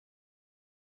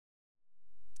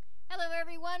Hello,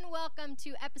 everyone. Welcome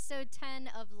to episode 10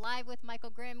 of Live with Michael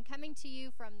Grimm, coming to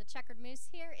you from the Checkered Moose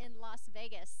here in Las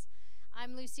Vegas.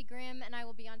 I'm Lucy Grimm, and I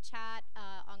will be on chat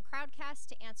on Crowdcast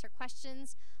to answer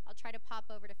questions. I'll try to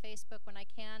pop over to Facebook when I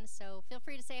can, so feel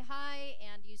free to say hi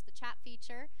and use the chat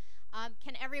feature.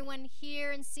 Can everyone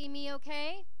hear and see me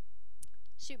okay?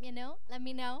 Shoot me a note. Let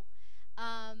me know.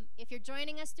 If you're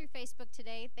joining us through Facebook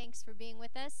today, thanks for being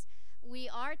with us. We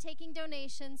are taking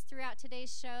donations throughout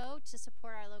today's show to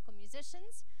support our local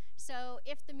musicians. So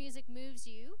if the music moves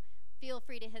you, feel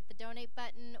free to hit the donate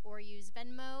button or use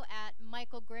Venmo at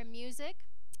MichaelGrimmMusic.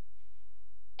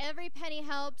 Every penny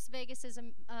helps. Vegas is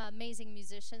an amazing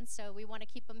musician, so we want to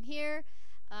keep them here.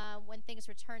 When things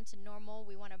return to normal,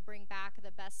 we want to bring back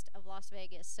the best of Las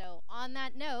Vegas. So on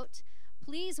that note,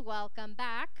 please welcome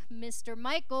back Mr.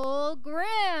 Michael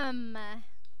Grimm.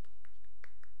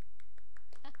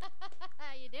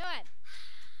 How you doing?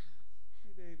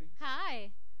 Hey, baby. Hi.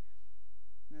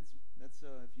 That's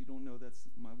if you don't know, that's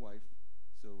my wife.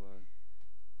 So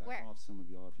back Where? off, some of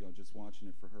y'all, if y'all just watching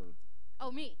it for her. Oh,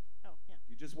 me. Oh, yeah. If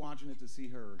you're just watching it to see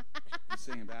her, just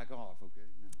saying back off, okay?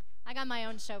 No. I got my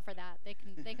own show for that. They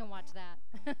can watch that.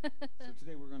 So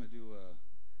today we're gonna do.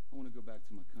 I want to go back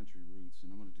to my country roots,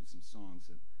 and I'm gonna do some songs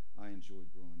that I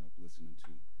enjoyed growing up listening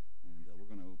to, and we're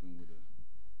gonna open with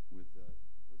was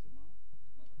it Mama?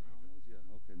 Mama Knows, yeah.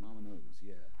 Okay, Mama Knows,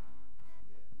 yeah.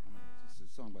 Mama Knows. This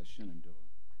is a song by Shenandoah.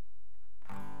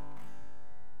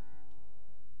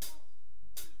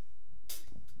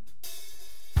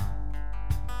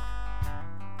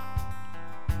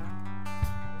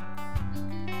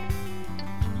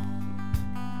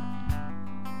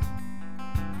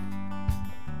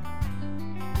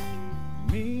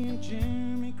 Me and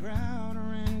Jimmy Crowder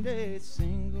and a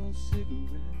single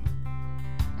cigarette,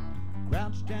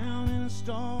 crouched down in a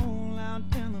stall out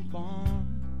in the barn.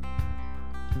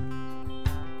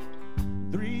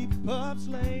 3 puffs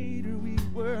later, we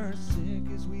were sick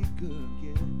as we could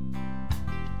get,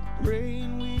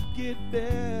 praying we'd get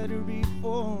better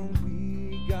before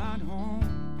we got home.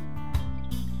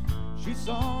 She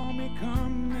saw me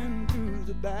coming through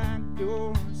the back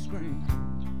door screen,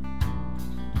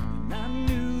 and I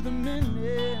knew the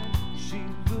minute she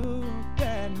looked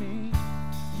at me.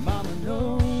 Mama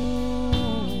knows,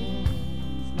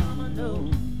 Mama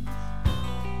knows.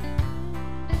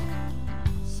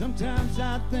 Sometimes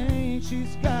I think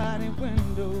she's got a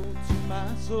window to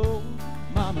my soul.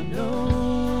 Mama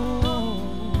knows,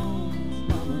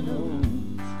 Mama knows.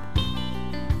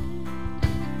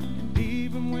 And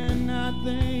even when I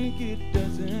think it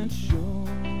doesn't show,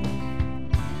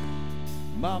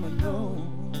 Mama knows.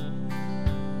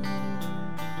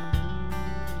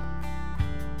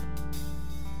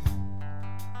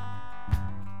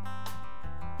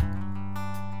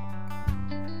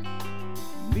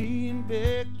 Me and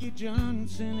Becky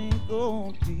Johnson ain't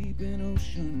go deep in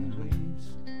ocean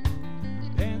waves,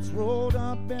 pants rolled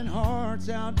up and hearts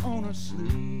out on her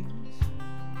sleeves,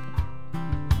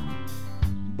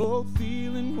 both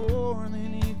feeling more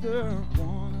than either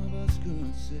one of us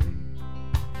could say.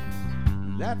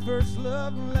 That first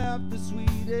love left the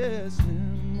sweetest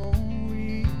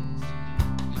memories.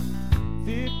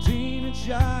 15 and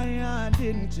shy, I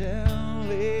didn't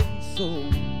tell a soul.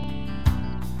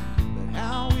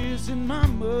 How is it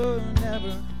Mama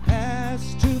never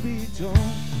has to be told?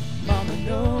 Mama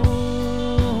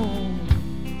knows,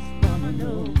 Mama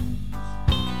knows.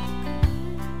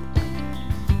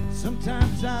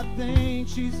 Sometimes I think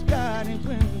she's got a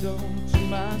window to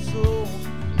my soul.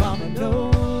 Mama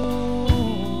knows,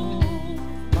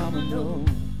 Mama knows.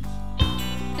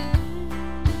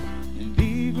 And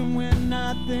even when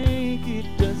I think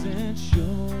it doesn't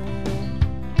show,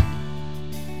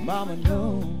 Mama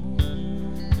knows.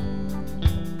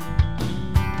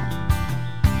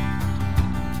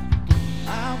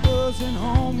 I wasn't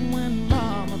home when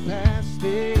Mama passed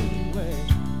away.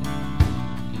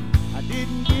 I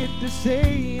didn't get to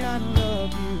say I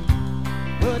love you,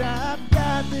 but I've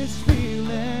got this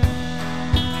feeling.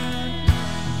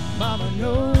 Mama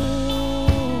knows,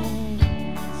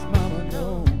 Mama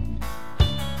knows.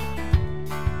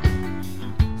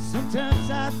 Sometimes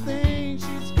I think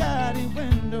she's got a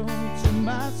window to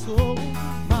my soul.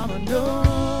 Mama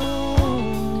knows,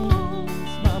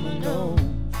 Mama knows.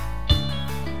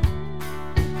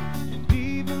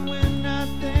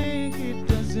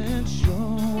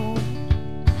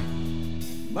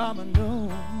 Mama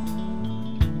knows.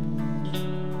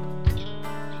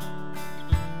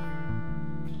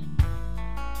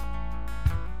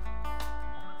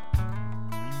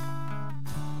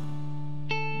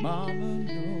 Mama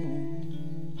knows.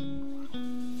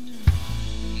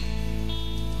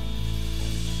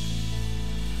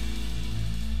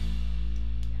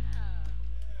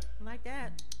 like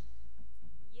that.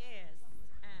 Yes.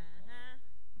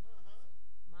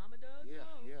 Mama does Yeah,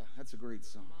 know. yeah, that's a great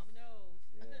song. Mama knows.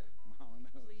 Yeah, Mama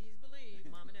knows. Please believe,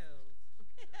 Mama knows.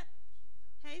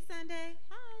 Hey, Sunday.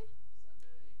 Hi.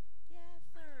 Yes,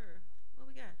 sir. What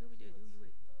we got? Who we do? Who you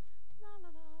with? La la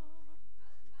la.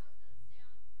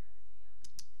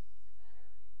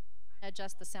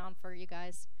 Adjust the sound for you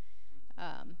guys.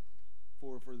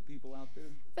 For the people out there.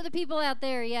 For the people out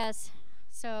there, yes.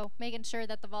 So making sure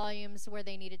that the volume's where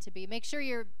they need it to be. Make sure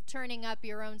you're turning up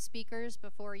your own speakers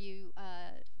before you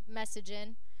message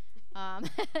in.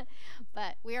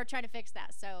 But we are trying to fix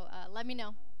that. So let me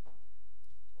know.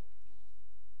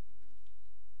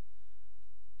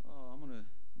 Oh, I'm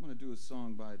gonna do a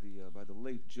song by the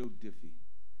late Joe Diffie.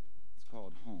 It's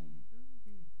called Home.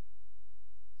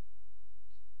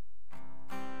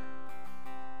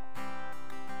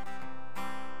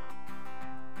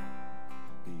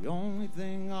 The only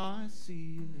thing I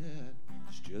see ahead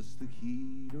is just the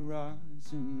heat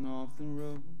arising off the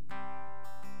road.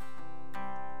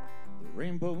 The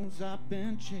rainbows I've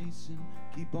been chasing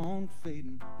keep on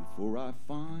fading before I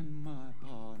find my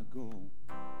pot of gold.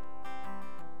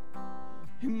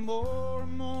 And more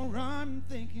I'm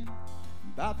thinking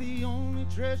about the only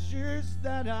treasures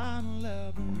that I'll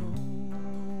ever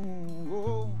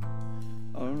know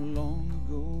are long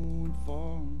ago and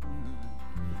far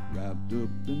behind, wrapped up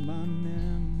in my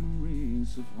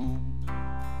memories of home.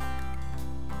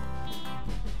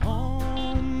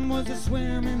 Home was a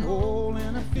swimming hole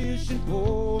and a fishing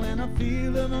pole and a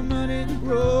field of a muddy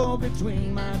road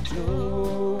between my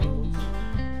toes.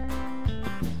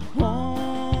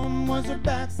 Home was a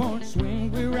back porch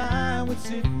swing where I would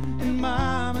sit and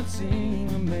Mom would sing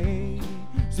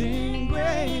Amazing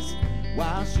Grace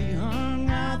while she hung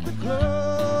out the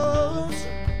clothes.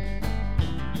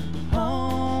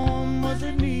 Home was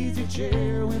an easy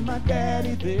chair with my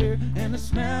daddy there and the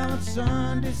smell of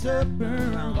Sunday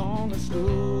supper out on the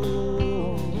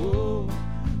stove.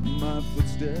 My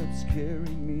footsteps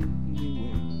carry me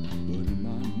away, but in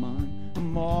my mind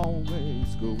I'm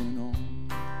always going on.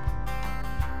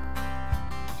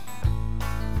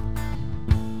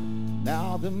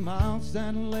 Now the miles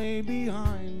that lay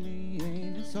behind me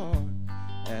ain't as hard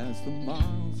as the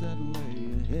miles that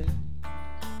lay ahead.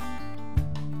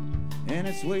 And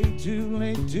it's way too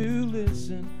late to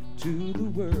listen to the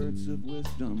words of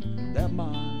wisdom that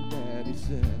my daddy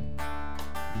said.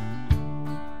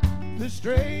 The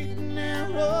straight and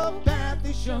narrow path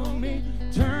he showed me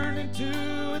turned into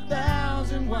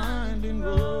 1,000 winding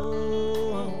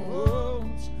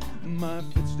roads. My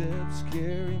footsteps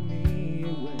carry me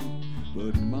away,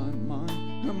 but in my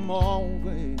mind I'm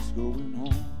always going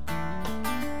home.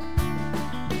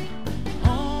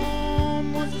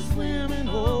 Home was a swimming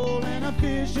hole and a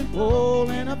fishing pole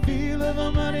and a field of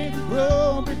a muddy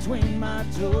road between my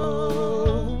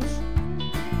toes.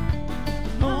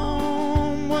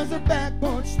 Home was a back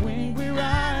porch swing where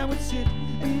I would sit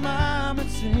and Mom would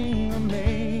sing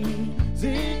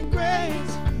Amazing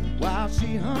Grace while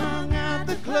she hung out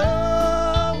the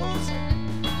clothes.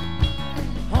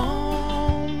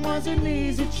 Home was an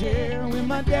easy chair with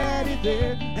my daddy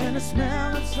there and the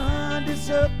smell of Sunday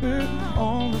supper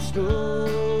on the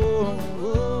stove.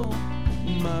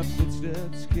 My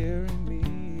footsteps carry me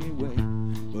away,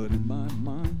 but in my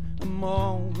mind I'm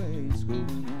always going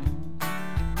on.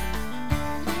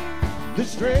 The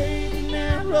straight and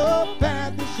narrow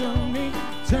path they showed me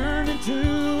turned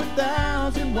into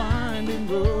 1,000 winding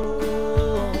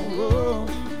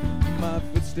roads. My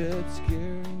footsteps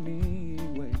carry me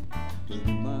away, but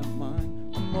in my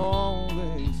mind I'm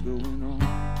always going on.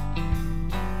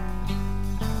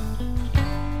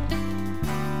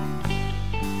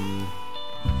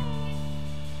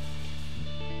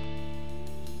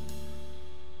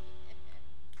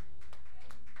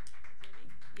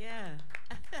 Yeah.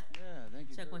 Yeah, thank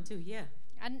you. Check 1, 2. Yeah.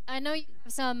 I know you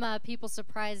have some people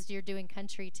surprised you're doing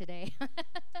country today.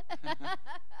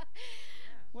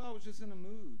 Well, I was just in a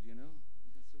mood, you know.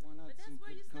 So why not But that's some where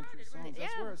good you country started, right? songs?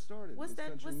 That's Yeah. where I started. What's was that?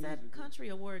 country What's that music. country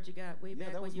award you got way Yeah,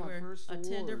 back that when was you my were first a award.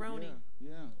 tenderoni?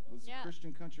 Yeah, it was Yeah. the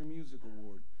Christian Country Music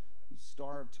Award,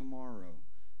 Star of Tomorrow,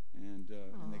 and they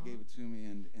Aw. gave it to me,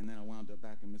 and then I wound up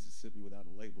back in Mississippi without a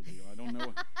label deal. I don't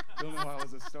know, don't know how I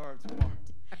was a Star of Tomorrow.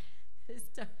 That's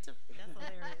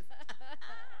hilarious.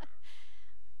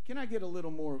 Can I get a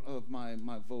little more of my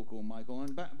vocal, Michael?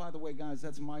 And by the way, guys,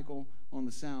 that's Michael on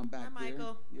the sound back Hi, there.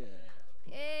 Michael. Yeah.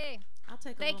 Hey, I'll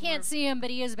take a they little can't more. see him, but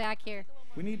he is back here.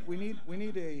 We need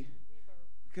a,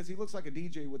 because he looks like a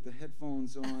DJ with the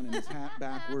headphones on and his hat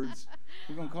backwards.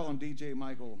 We're gonna call him DJ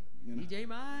Michael. You know? DJ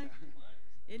Mike.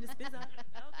 In the spizza.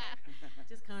 Okay.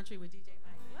 Just country with DJ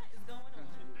Mike. What is going on?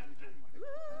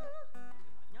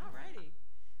 All righty.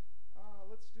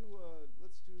 Let's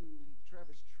do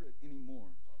Travis Tritt anymore.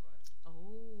 Oh,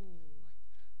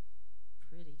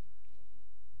 pretty.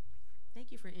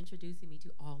 Thank you for introducing me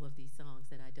to all of these songs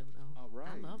that I don't know. All right.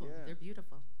 I love them. Yeah. They're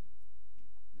beautiful.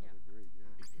 No, they're great. Yeah,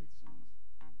 they're great songs.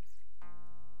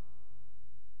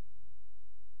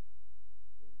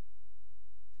 Ready?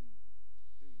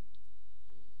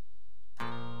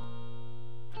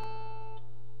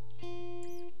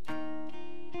 2,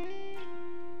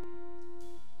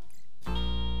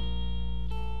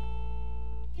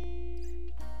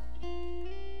 3, 4.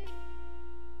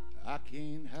 I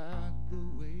can't hide the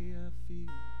way I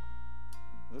feel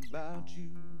about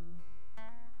you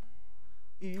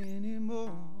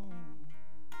anymore.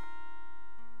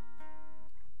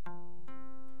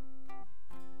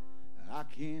 I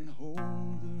can't hold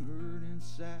the hurt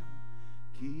inside,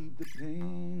 keep the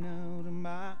pain out of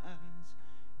my eyes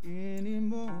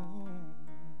anymore.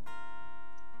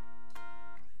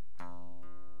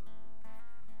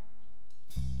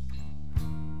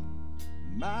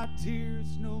 My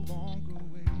tears no longer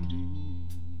waiting.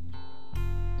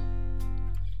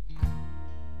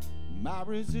 My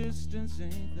resistance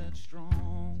ain't that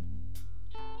strong.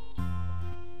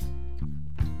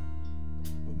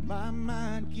 But my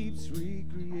mind keeps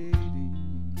recreating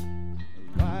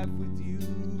a life with you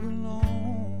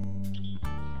alone.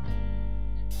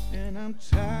 And I'm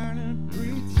tired of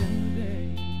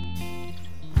pretending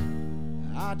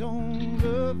I don't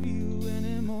love you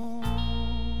anymore.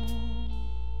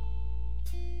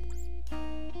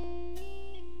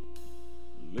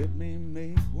 Let me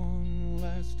make one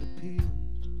last appeal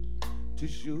to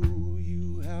show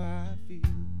you how I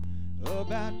feel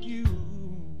about you.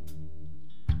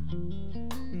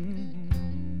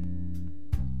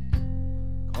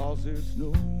 Cause there's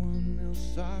no one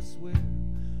else, I swear,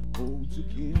 holds a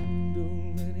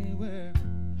candle anywhere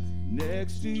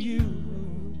next to you.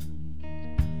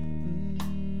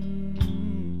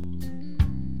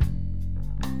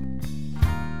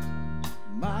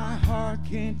 My heart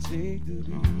can't take the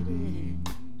beating,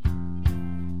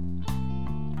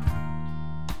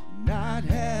 not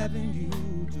having you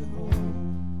to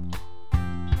hold.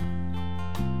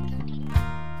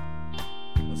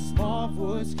 A small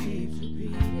voice keeps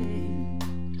repeating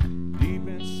deep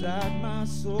inside my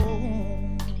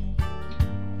soul.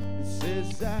 It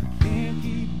says I can't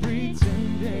keep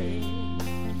pretending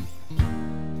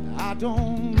I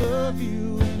don't love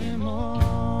you anymore.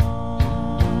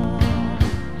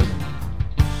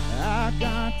 I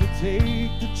got to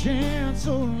take the chance,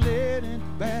 so let it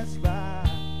pass by.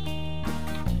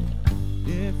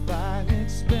 If I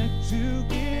expect to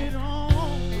get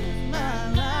on with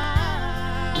my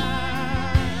life,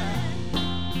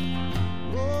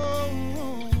 oh,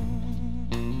 oh,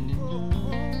 oh,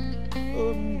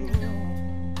 oh, no.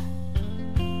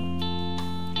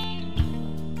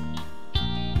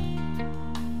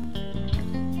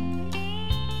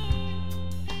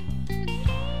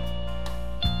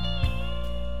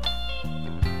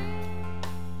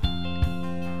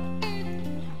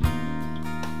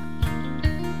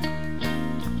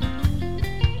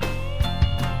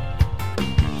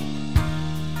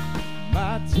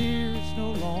 Tears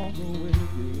no longer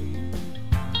waiting.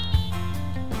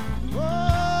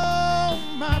 Oh,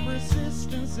 my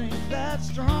resistance ain't that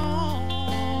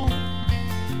strong,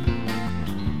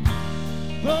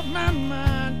 but my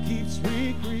mind keeps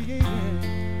recreating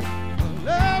a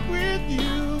love with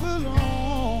you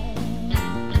alone.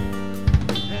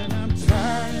 And I'm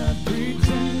tired of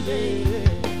pretending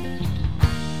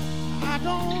I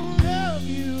don't love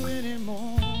you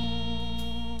anymore.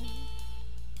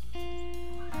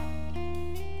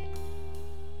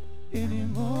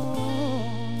 Anymore.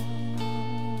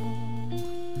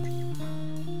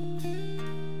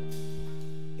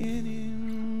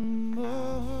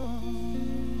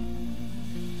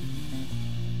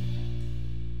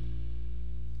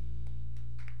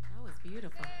 That was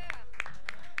beautiful.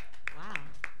 Wow.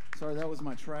 Sorry, that was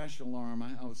my trash alarm.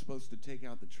 I was supposed to take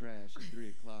out the trash at 3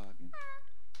 o'clock. And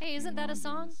Hey, isn't that a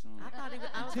song? I thought it was.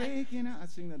 I was like, Taking out. I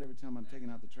sing that every time I'm taking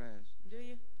out the trash. do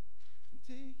you? I'm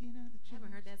taking out the I trash.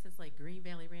 haven't heard that since like Green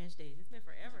Valley Ranch days. It's been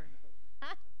forever.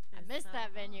 I missed so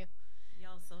that venue.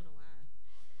 Y'all, so do I.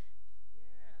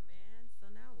 Yeah, man. So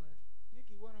now what?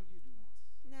 Nikki, why don't you do one?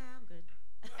 Nah, I'm good.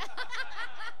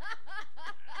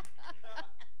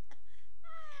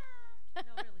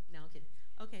 No, really. No, I'm kidding.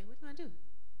 Okay, what do you want to do?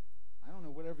 I don't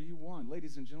know, whatever you want.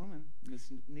 Ladies and gentlemen,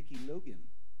 Miss Nikki Logan.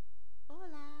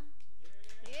 Hola.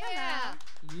 Yeah.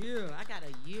 Yeah, I got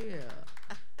a yeah.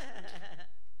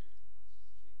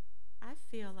 I I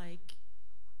feel like,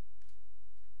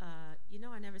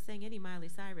 I never sang any Miley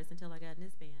Cyrus until I got in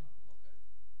this band.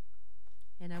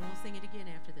 And I won't sing it again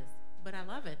after this. But I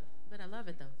love it.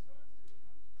 Though.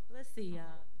 Let's see.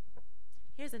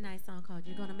 Here's a nice song called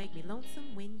You're Gonna Make Me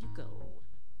Lonesome When You Go.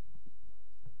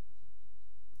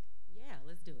 Yeah,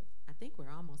 let's do it. I think we're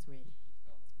almost ready.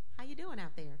 How you doing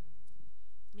out there?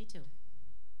 Me too.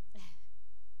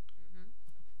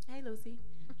 Hey, Lucy.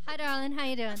 Hi, darling. How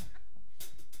you doing?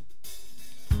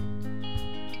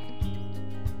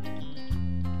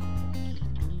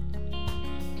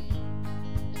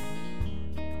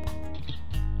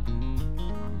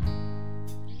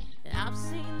 I've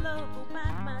seen love go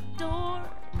by my door.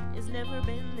 It's never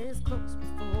been this close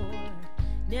before.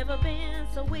 Never been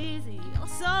so easy or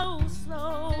so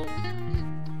slow.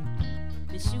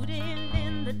 Been shooting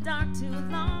in the dark too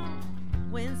long.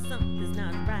 When something's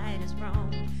not right, it's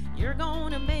wrong. You're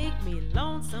gonna make me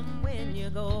lonesome when you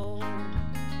go.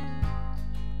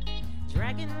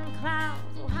 Dragging clouds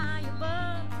so high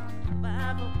above,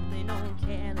 I've only known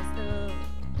careless love.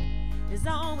 It's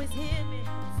always hit me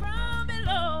from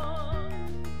below.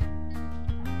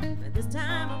 But this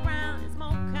time around it's more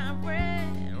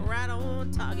concrete, right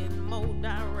on target, more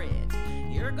direct.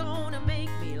 You're gonna make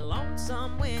me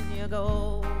lonesome when you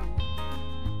go.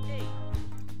 Hey.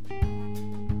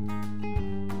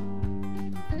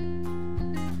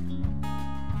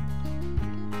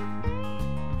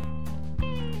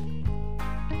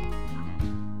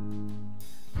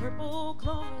 Purple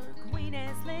clover, queen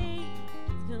as lace,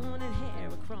 golden hair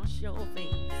across your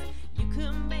face. You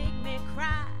can make me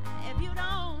cry if you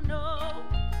don't know.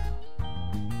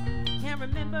 Can't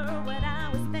remember what I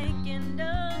was thinking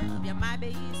of. You might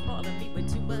be spoiling me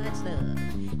with too much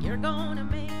love. You're gonna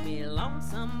make me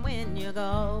lonesome when you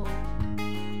go.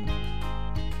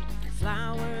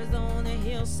 Flowers on the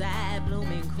hillside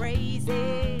blooming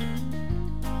crazy.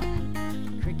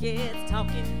 Crickets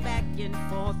talking back and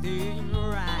forth in the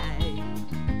ride.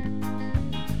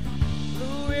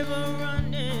 Blue river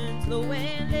running slow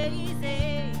and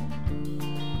lazy.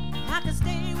 I could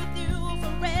stay with you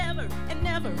forever and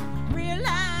never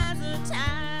realize the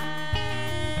time.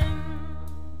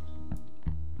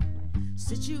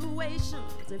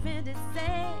 Situations have ended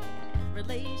sad.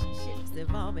 Relationships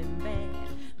have all been bad.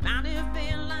 Might have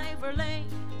been life or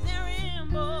lanes and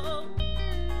rainbow.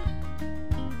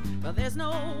 But there's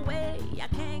no way I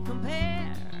can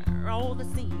compare all the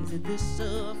scenes in this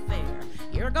affair.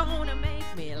 You're gonna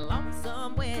make me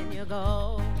lonesome when you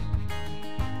go.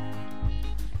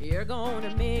 You're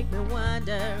gonna make me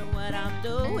wonder what I'm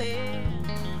doing.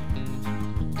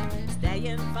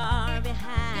 Staying far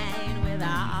behind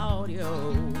without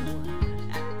you.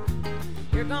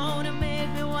 You're gonna make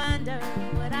me wonder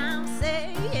what I'm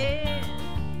saying.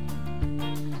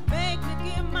 Make me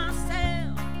give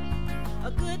myself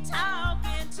a good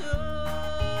talking to.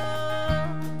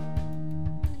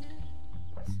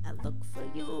 I look for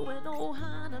you in old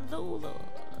Honolulu,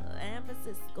 San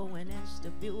Francisco and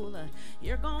Ashtabula.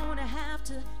 You're gonna have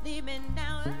to leave me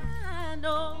now, I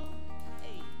know.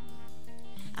 Hey.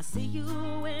 I see you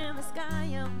in the sky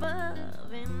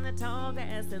above, in the tall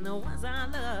grass and the ones I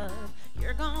love.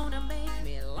 You're gonna make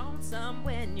me lonesome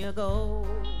when you go.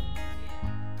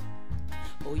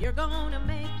 Oh, you're gonna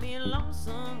make me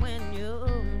lonesome when you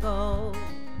go.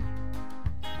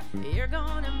 You're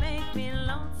gonna make me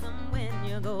lonesome when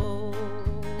you go.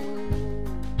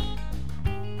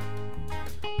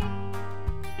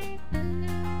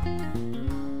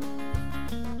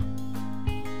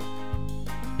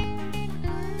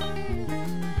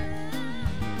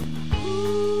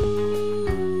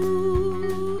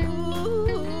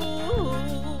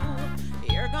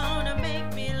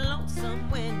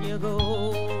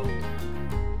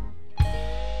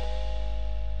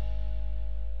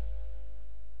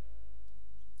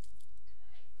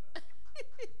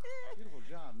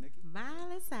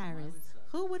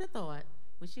 Who would have thought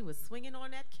when she was swinging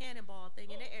on that cannonball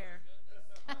thing in the air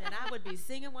that I would be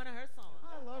singing one of her songs?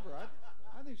 I love her.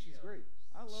 I think she's great.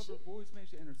 I love her voice, man.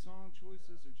 And her song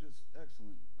choices are just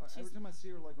excellent. Every time I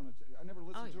see her, like I never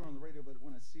listen to her on the radio, but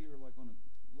when I see her, like on a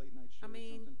late night show or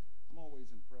something, I'm always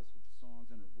impressed with the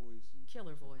songs and her voice and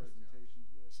killer voice. Presentation.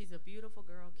 Yeah. She's a beautiful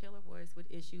girl, killer voice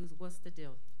with issues. What's the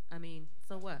deal? I mean,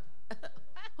 so what?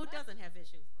 Who doesn't have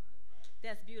issues?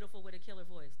 That's beautiful with a killer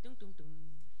voice. Doom, doom, doom.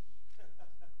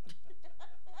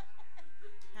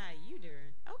 How you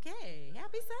doing? Okay,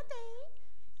 happy Sunday.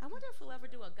 I wonder if we'll ever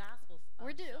do a gospel show.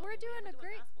 We're doing a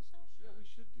great gospel show? Yeah, we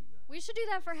should do that. We should do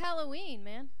that for Halloween,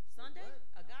 man. Sunday?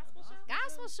 A gospel show?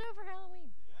 Gospel show for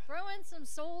Halloween. Throw in some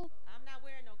soul. I'm not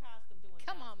wearing no costume doing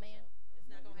Come on, gospel man. show. It's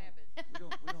not gonna happen. We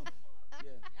don't.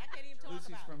 Yeah. I can't even talk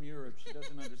Lucy's from Europe. She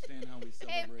doesn't understand how we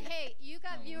celebrate. Hey, you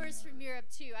got viewers from Europe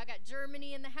too. I got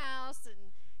Germany in the house, and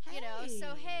you know,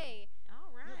 so hey.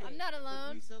 All right. I'm not alone.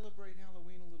 But we celebrate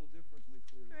Halloween a little differently,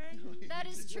 clearly. Right. That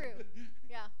is true.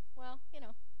 Yeah. Well, you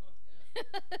know.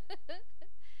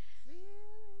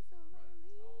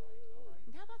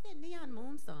 How about that Neon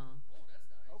Moon song?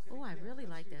 Oh, I really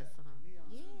like that song.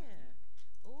 Yeah.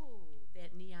 Oh,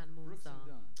 that Neon Moon song.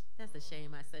 That's a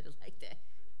shame I said it like that.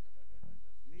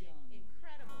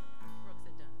 Incredible. Brooks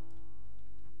and Dunn.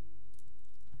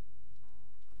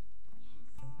 Yes.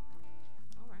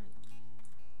 All right.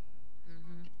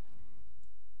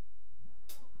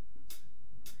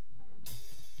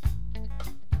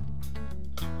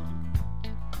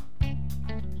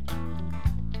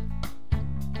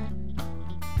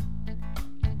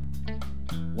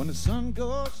 When the sun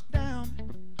goes down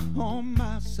on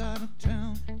my side of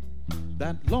town,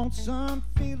 that lonesome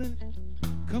feeling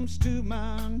comes to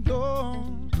my door,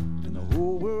 and the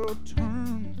whole world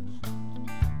turns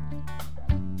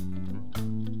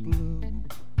blue.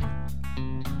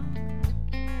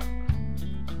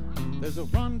 There's a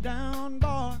rundown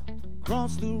bar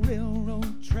across the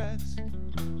railroad tracks,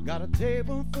 got a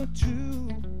table for two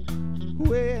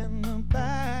way in the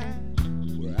back,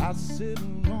 where I sit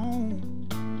alone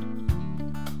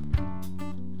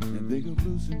and think of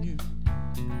losing you.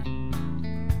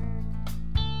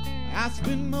 I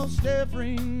spend most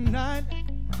every night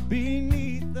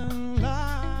beneath the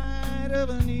light of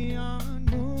a neon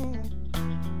moon.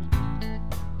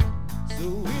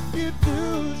 So if you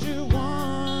lose your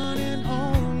one and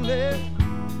only,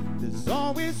 there's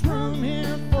always room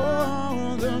here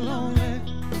for the lonely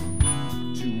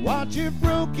to watch your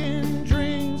broken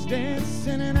dreams dance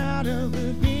in and out of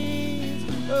the beams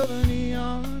of a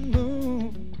neon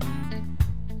moon.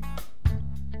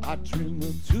 I dream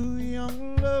of two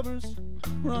young lovers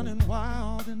running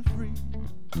wild and free.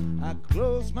 I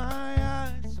close my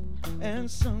eyes and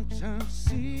sometimes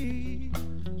see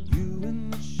you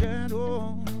in the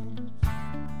shadows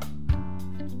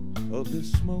of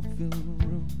this smoke-filled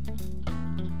room.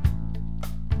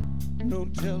 No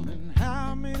telling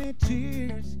how many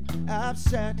tears I've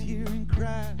sat here and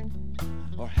cried,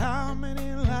 or how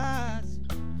many lies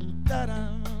that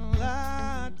I've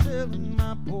lied, telling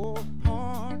my poor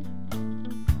heart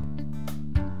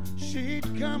she'd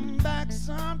come back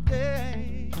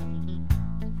someday.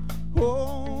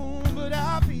 Oh, but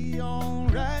I'll be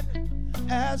alright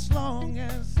as long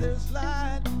as there's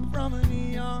light from a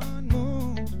neon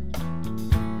moon.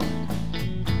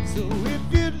 So if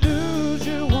you lose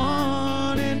your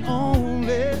one and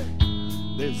only,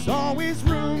 there's always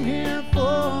room here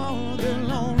for the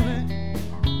lonely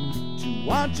to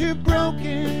watch your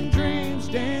broken dreams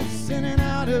dance in and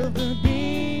out of the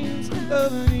beams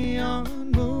of a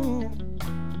neon moon.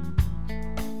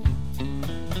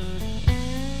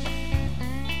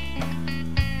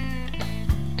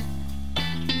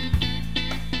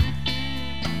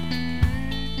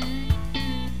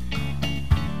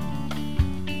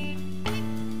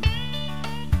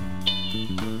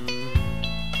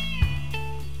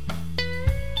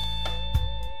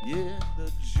 Yeah,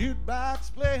 the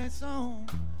jukebox plays on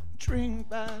drink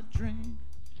by drink,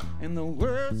 and the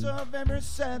words of every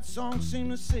sad song seem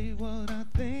to say what I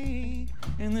think.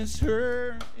 And this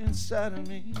hurt inside of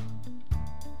me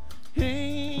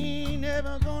ain't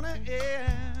never gonna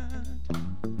end.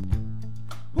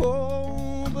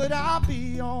 Oh, but I'll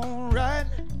be alright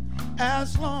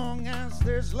as long as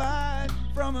there's light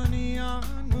from a neon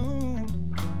moon.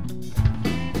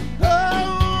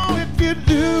 Oh, if you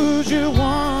lose your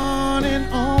one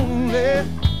and only,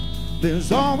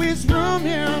 there's always room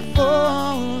here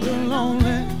for the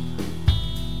lonely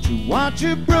to watch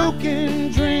your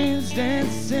broken dreams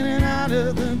dance in and out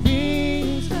of the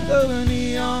beams of a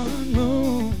neon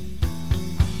moon.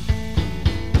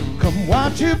 Come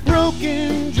watch your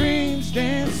broken dreams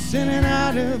dance in and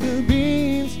out of the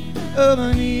beams of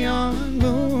a neon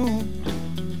moon.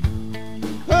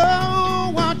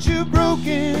 Oh, watch your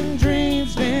broken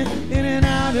dreams dance in and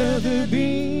out of the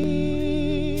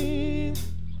beams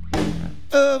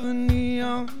of a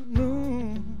neon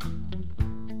moon.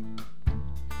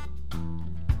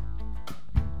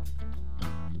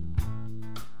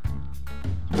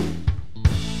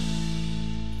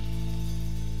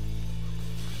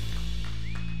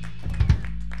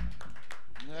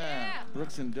 Yeah,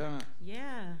 Brooks and Dunn.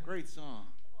 Yeah. Great song.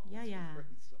 Yeah, yeah. Great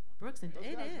song. Brooks and Those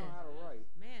it guys is. know how to write.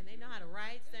 Man, they know how to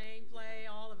write, sing, play,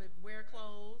 all of it, wear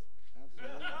clothes.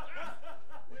 Absolutely.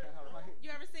 Yeah, right.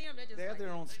 You ever see them? They're just They have like, their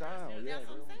own style. That's Yeah,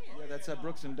 what I'm saying. yeah, that's that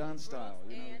Brooks and Dunn style.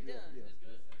 You know? and Dunn. Yeah.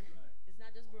 It's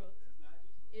not just Brooks.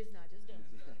 It's not just Dunn.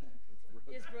 It's Brooks.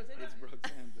 It's Brooks and It's Dunn.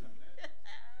 Brooks and Dunn.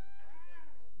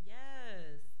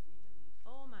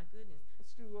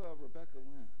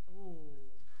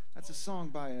 song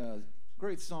by a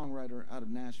great songwriter out of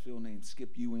Nashville named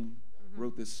Skip Ewing.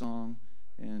 Wrote this song,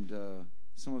 and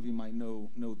some of you might know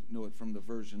it from the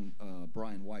version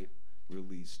Brian White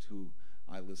released, who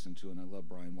I listened to, and I love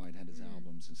Brian White, had his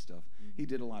albums and stuff. He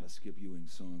did a lot of Skip Ewing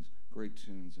songs, great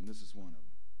tunes, and this is one of them.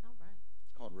 All right.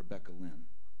 It's called Rebecca Lynn.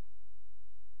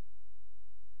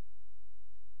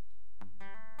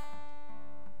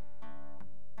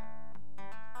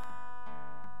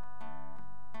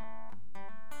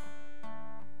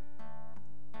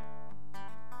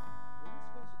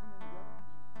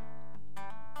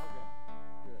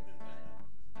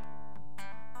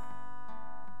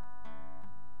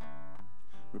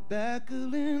 Rebecca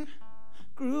Lynn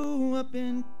grew up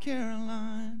in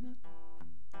Carolina,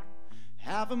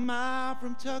 half a mile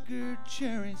from Tucker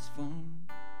Cherry's farm.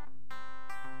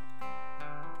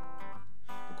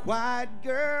 A quiet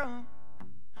girl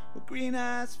with green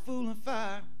eyes full of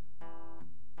fire,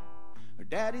 her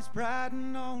daddy's pride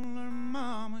and all her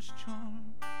mama's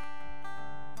charm.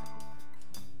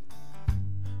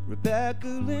 Rebecca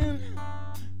Lynn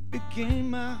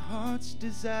became my heart's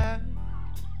desire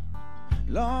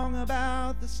long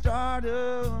about the start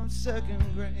of second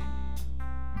grade.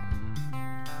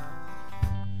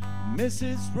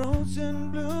 Mrs.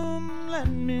 Rosenblum let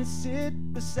me sit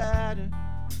beside her,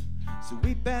 so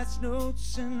we passed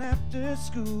notes and after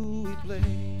school we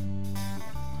played.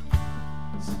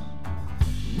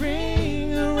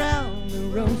 Ring around the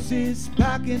roses,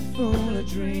 pocket full of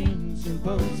dreams and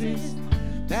posies.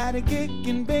 Patty cake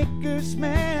and baker's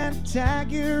man,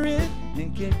 tiger it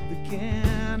and kick the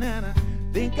can. And I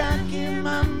think I hear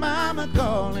my mama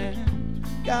calling,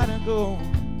 gotta go.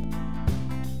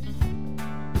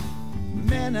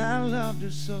 Man, I loved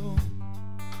her so.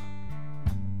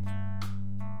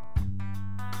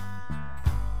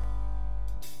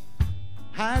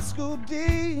 High school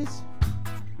days,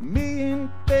 me and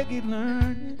Becky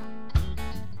learned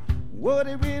what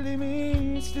it really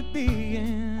means to be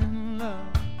in love.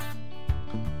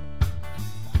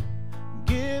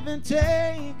 Give and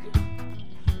take,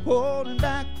 holding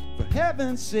back for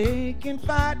heaven's sake, and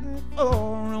fighting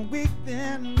for a week,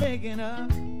 then making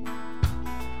up.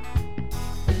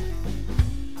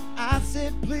 I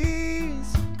said,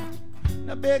 please,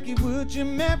 now Becky, would you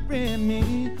marry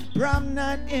me? Prom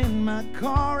night in my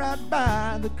car out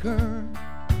by the curb.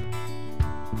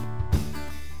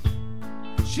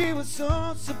 She was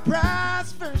so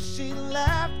surprised, first she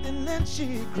laughed and then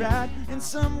she cried, and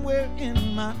somewhere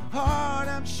in my heart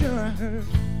I'm sure I heard,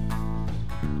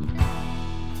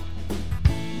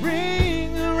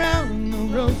 ring around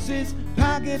the roses,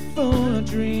 pocket full of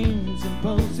dreams and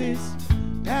posies.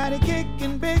 Patty cake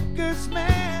and baker's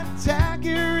man,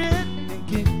 tiger it and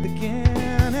kick the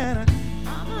can. And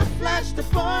I flashed the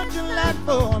 4th of July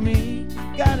for me,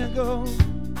 gotta go.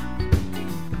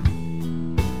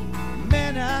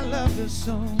 Man, I love her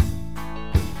so.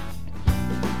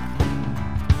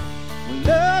 When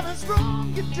love is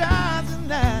wrong, it dies, and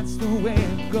that's the way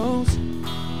it goes.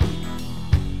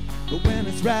 But when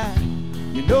it's right,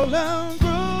 you know love grows.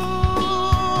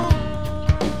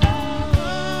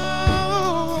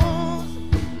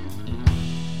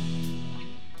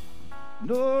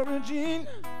 Nora Jean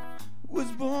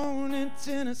was born in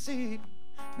Tennessee.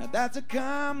 Now that's a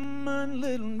common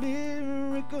little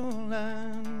miracle,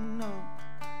 I know.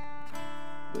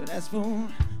 But as for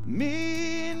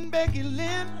me and Becky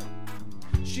Lynn,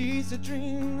 she's a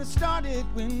dream that started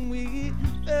when we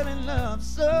fell in love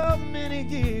so many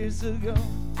years ago.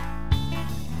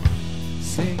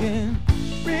 Singing,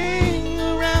 ring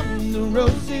around the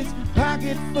roses,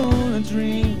 pocket full of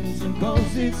dreams and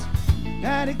posies.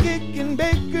 Patty cake and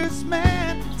baker's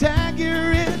man,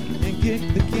 tiger it and kick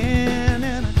the can.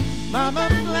 And mama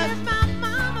flashed, my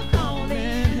mama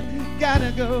calling,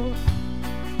 gotta go.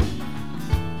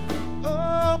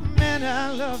 Oh man,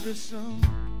 I love her so.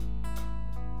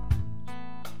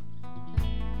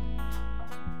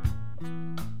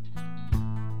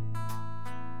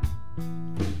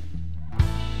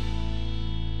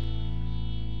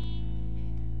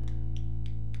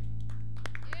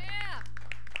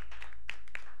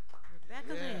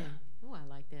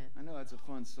 That's a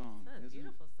fun song. That's a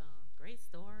beautiful song. Great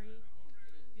story.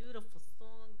 Beautiful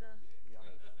song.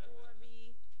 Great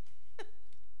story.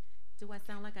 Do I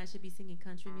sound like I should be singing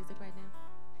country music right now?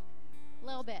 A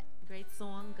little bit. Great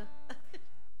song.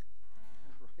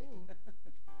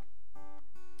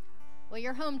 Well,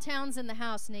 your hometown's in the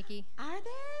house, Nikki. Are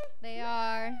they? They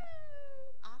are.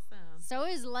 Awesome. So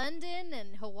is London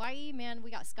and Hawaii. Man,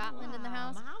 we got Scotland in the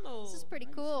house. Mahalo. This is pretty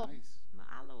cool. Nice.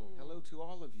 Mahalo. Hello to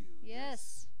all of you.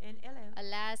 Yes. And hello.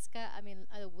 Alaska,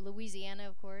 Louisiana,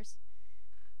 of course.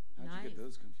 How'd you get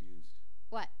those confused?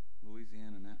 What?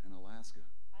 Louisiana and Alaska.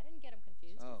 I didn't get them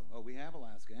confused. Oh, we have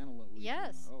Alaska and Louisiana.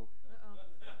 Yes. Oh.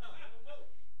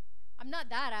 I'm not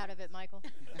that out of it, Michael.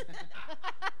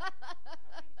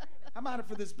 How about it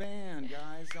for this band,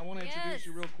 guys? I want to introduce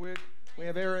you real quick. We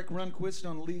have Eric Runquist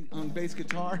on bass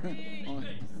guitar,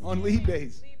 on lead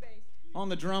bass. On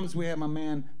the drums, we have my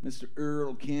man, Mr.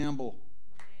 Earl Campbell.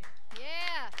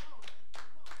 Yeah.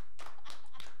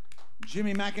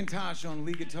 Jimmy McIntosh on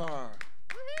lead guitar.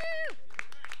 Woohoo!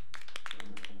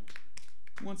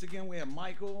 Once again, we have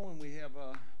Michael and we have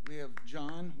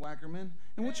John Wackerman.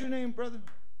 And what's your name, brother?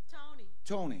 Tony.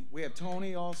 Tony. We have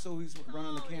Tony also. He's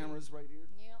running the cameras right here.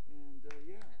 Yep. And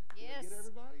yeah. Yes. Did I get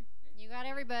everybody? You got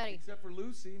everybody. Except for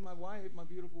Lucy, my wife, my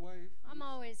beautiful wife. I'm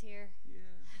always here.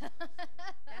 Yeah.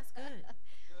 That's good.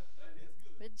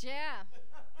 But yeah,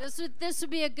 this would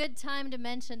be a good time to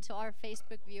mention to our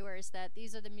Facebook viewers that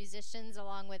these are the musicians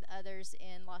along with others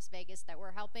in Las Vegas that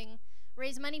we're helping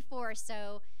raise money for.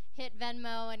 So hit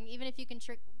Venmo, and even if you can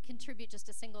contribute just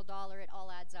a single $1, it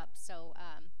all adds up. So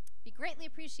be greatly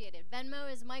appreciated.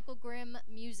 Venmo is Michael Grimm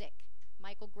Music.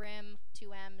 Michael Grimm,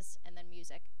 2 M's, and then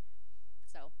music.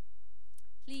 So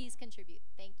please contribute.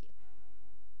 Thank you.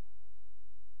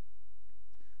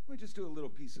 Let me just do a little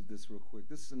piece of this real quick.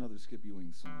 This is another Skip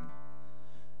Ewing song.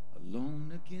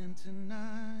 Alone again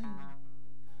tonight,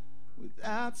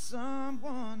 without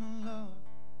someone to love.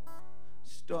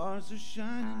 Stars are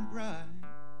shining bright,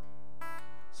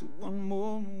 so one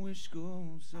more wish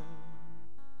goes up.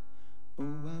 Oh,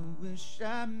 I wish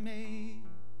I may,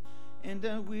 and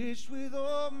I wish with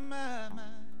all my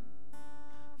mind,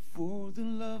 for the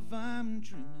love I'm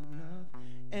dreaming of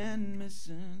and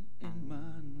missing in my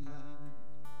life.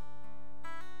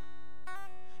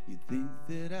 You think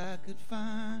that I could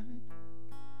find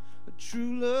a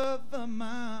true love of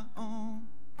my own?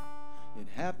 It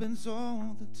happens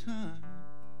all the time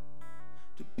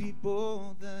to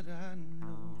people that I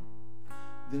know.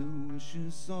 Their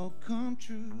wishes all come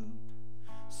true,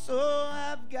 so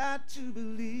I've got to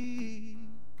believe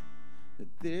that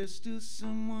there's still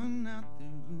someone out there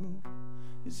who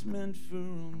is meant for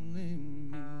only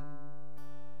me.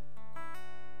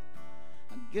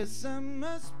 I guess I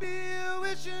must be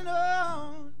wishing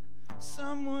on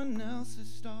someone else's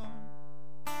star.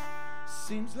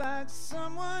 Seems like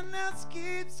someone else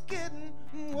keeps getting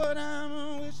what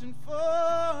I'm wishing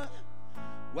for.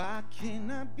 Why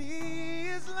can't I be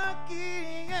as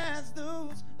lucky as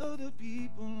those other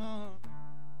people are?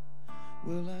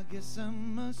 Well, I guess I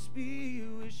must be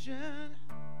wishing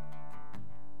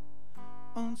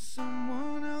on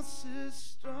someone else's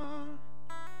star.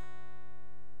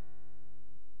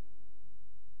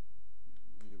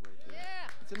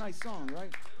 It's a nice song,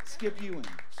 right? Skip Ewing.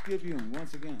 Skip Ewing,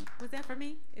 once again. Was that for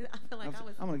me? I feel like I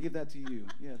was. I'm going to give that to you.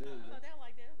 Yeah, there you go. that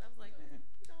like that. I was like,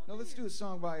 no, let's do a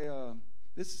song by,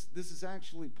 this is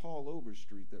actually Paul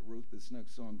Overstreet that wrote this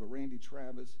next song, but Randy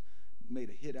Travis made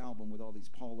a hit album with all these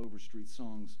Paul Overstreet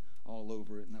songs all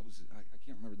over it, and that was, I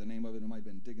can't remember the name of it. It might have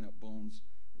been Digging Up Bones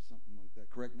or something like that.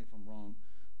 Correct me if I'm wrong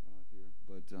here,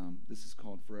 but this is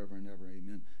called Forever and Ever,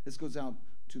 Amen. This goes out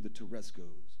to the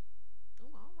Terescos. oh,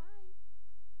 all right.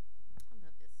 I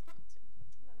love this song too.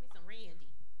 Love me some Randy.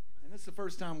 And this is the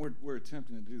first time we're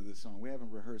attempting to do this song. We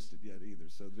haven't rehearsed it yet either,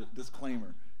 so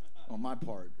disclaimer on my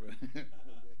part.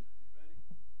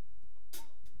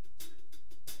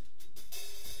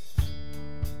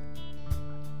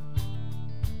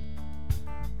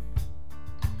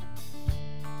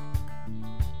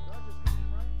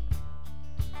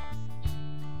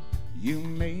 You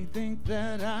may think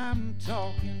that I'm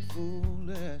talking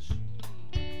foolish.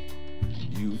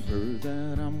 You've heard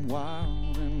that I'm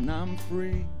wild and I'm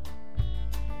free.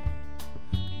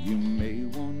 You may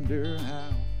wonder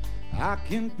how I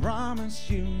can promise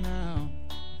you now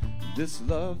this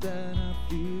love that I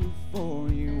feel for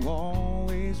you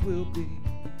always will be.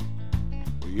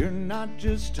 You're not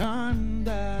just time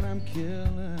that I'm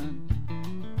killing.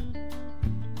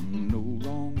 I'm no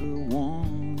longer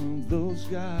one of those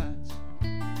guys.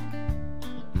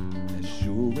 As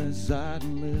sure as I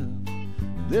live,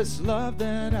 this love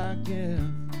that I give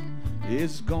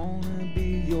is gonna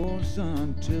be yours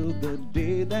until the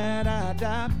day that I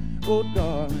die. Oh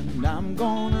darling, I'm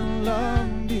gonna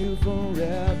love you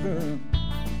forever,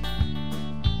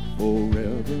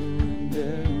 forever and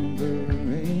ever,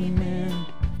 amen.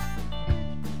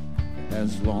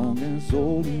 As long as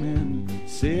old men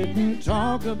sit and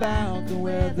talk about the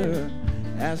weather,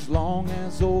 as long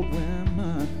as old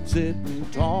women sit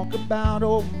and talk about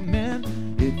old men.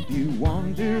 If you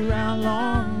wonder how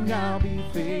long I'll be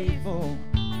faithful,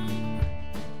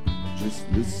 just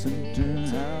listen to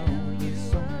how the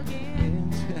song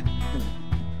ends.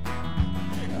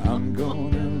 I'll I'm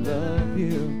gonna love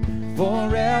you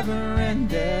forever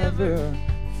and ever,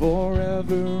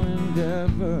 forever and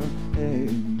ever.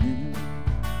 Amen.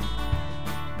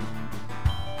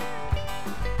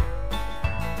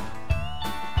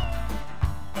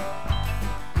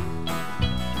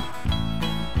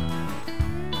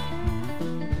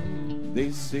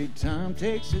 They say time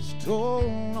takes its toll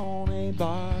on a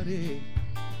body,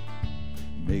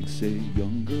 makes a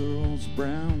young girl's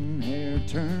brown hair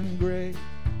turn gray.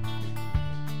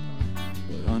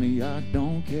 But honey, I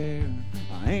don't care,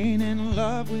 I ain't in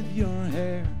love with your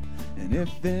hair. And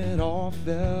if it all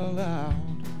fell out,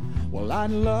 well,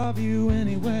 I'd love you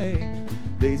anyway.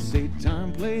 They say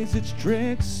time plays its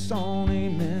tricks on a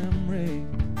memory,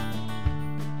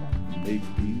 make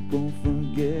people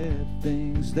forget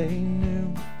things they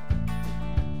knew.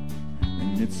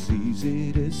 And it's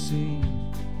easy to see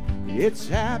it's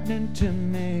happening to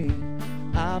me.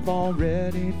 I've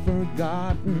already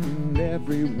forgotten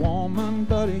every woman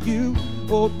but you.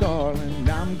 Oh darling,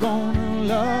 I'm gonna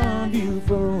love you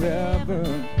forever,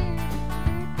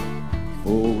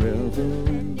 forever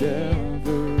and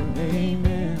ever.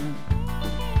 Amen.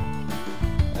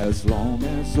 As long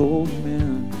as old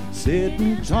men sit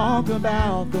and talk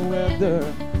about the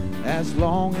weather, as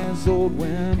long as old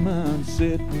women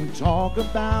sit and talk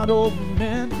about old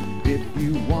men. If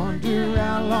you wonder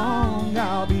how long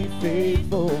I'll be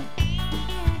faithful,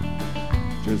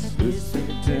 just listen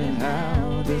to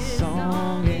how this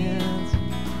song ends.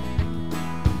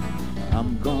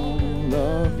 I'm gonna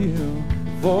love you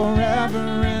forever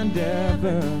and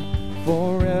ever,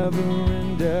 forever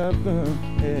and ever.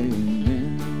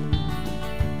 Amen.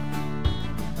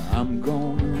 I'm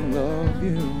gonna love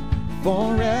you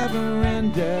forever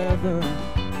and ever,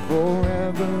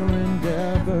 forever and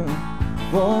ever,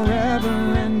 forever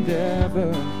and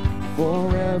ever,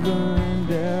 forever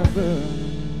and ever.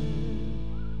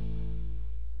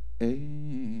 Amen.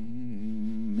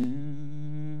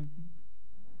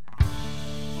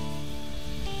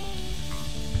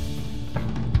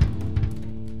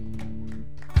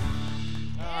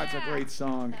 Ah, it's a great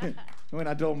song when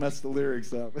I don't mess the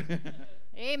lyrics up.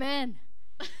 Amen.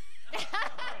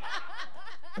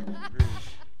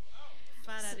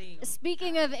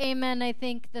 Speaking of amen, I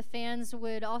think the fans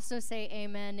would also say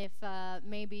amen if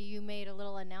maybe you made a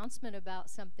little announcement about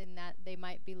something that they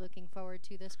might be looking forward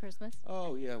to this Christmas.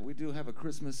 Oh, yeah, we do have a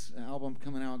Christmas album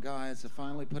coming out, guys. I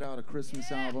finally put out a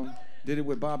Christmas album. Did it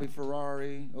with Bobby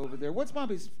Ferrari over there. What's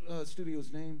Bobby's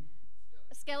studio's name?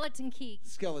 Skeleton Key.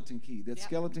 Skeleton Key. That's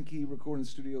Skeleton Key recording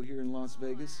studio here in Las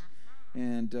Vegas.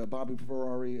 And Bobby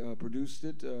Ferrari produced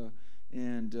it,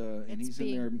 and he's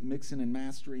in there mixing and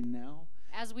mastering now.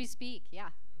 As we speak,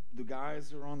 yeah. The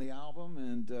guys are on the album,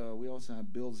 and we also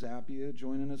have Bill Zappia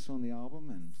joining us on the album.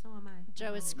 And so am I.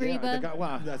 Joe Escriba. Yeah, the guy,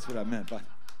 wow, that's what I meant by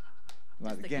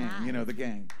the gang, guys. You know, the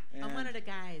gang. And I'm one of the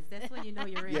guys. That's when you know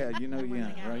you're in. Yeah, you know,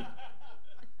 yeah, right?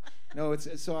 No,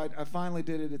 so I finally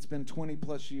did it. It's been 20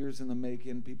 plus years in the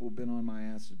making. People have been on my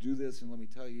ass to do this, and let me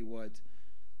tell you what,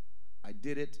 I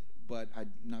did it, but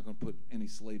I'm not going to put any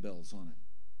sleigh bells on it.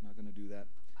 Not going to do that.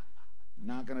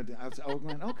 Not going to do. I was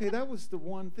going, okay, that was the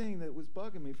one thing that was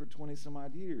bugging me for 20 some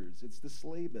odd years. It's the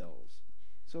sleigh bells.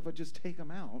 So if I just take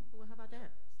them out, well, how about that?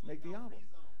 Make the album.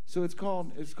 So it's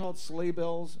called Sleigh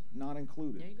Bells Not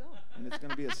Included. There you go. And it's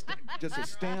going to be just a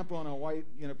stamp on a white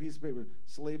piece of paper.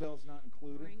 Sleigh Bells Not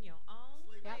Included. Bring your own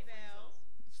sleigh bells.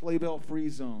 Sleigh Bell Free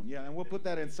Zone. Yeah, and we'll put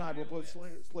that inside. We'll put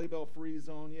Sleigh Bell Free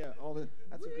Zone. Yeah,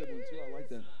 that's a good one too. I like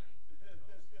that.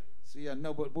 So yeah,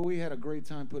 no, but we had a great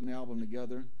time putting the album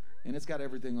together, and it's got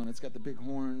everything on it. It's got the big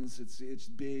horns. It's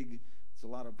big. It's a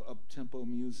lot of up-tempo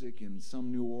music and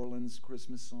some New Orleans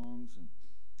Christmas songs. And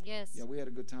yes. Yeah, we had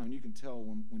a good time. You can tell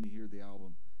when you hear the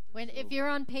album. If you're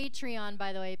on Patreon,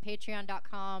 by the way,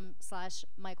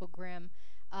 patreon.com/MichaelGrimm,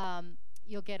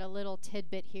 you'll get a little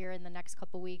tidbit here in the next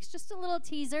couple weeks, just a little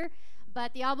teaser.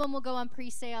 But the album will go on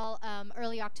pre-sale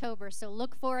early October, so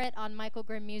look for it on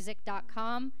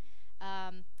MichaelGrimmMusic.com.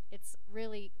 It's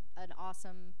really an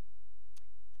awesome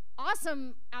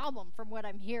album from what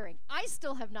I'm hearing. I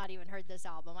still have not even heard this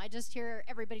album. I just hear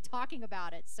everybody talking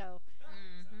about it. So,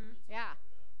 yeah.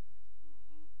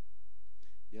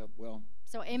 Yep, well.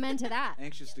 So amen to that.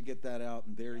 Anxious to get that out,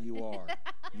 and there you are.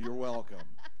 You're welcome.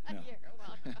 No. You're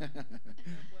welcome.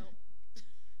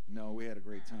 No, we had a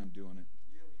great time doing it.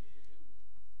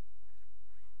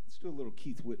 Let's do a little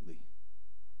Keith Whitley.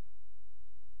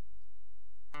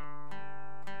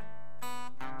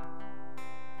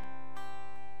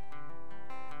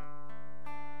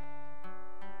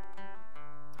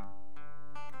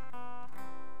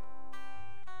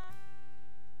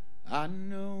 I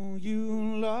know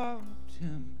you loved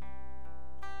him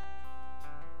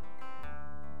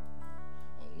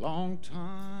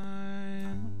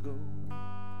time ago.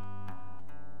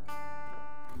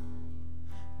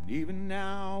 And even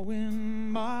now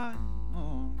in my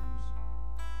arms,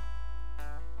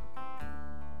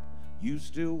 you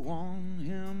still want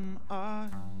him, I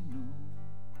know.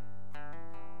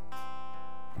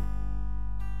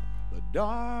 But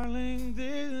darling,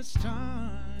 this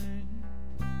time,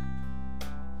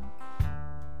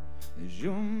 as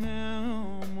your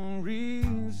memories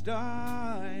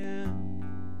dying,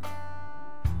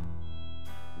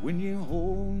 when you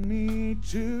hold me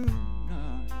tonight,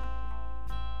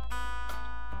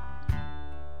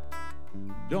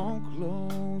 don't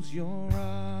close your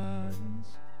eyes.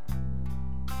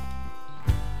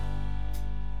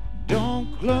 Don't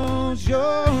close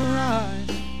your eyes,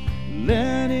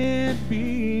 let it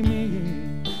be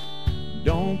me.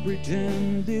 Don't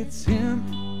pretend it's him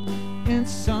in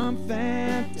some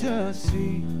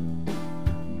fantasy.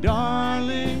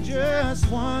 Darling, just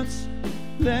once,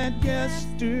 let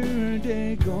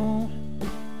yesterday go,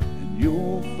 and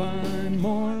you'll find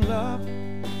more love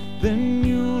than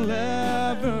you'll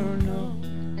ever know.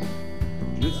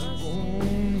 Just hold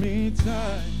me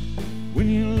tight when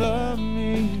you love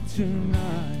me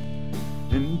tonight,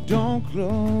 and don't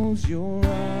close your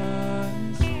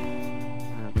eyes.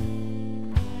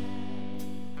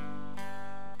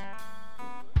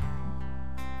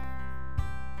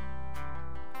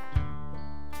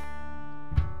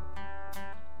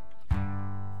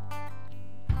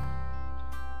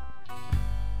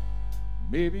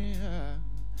 Maybe I've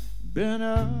been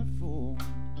a fool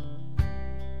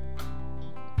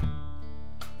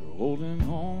for holding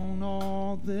on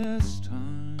all this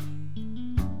time,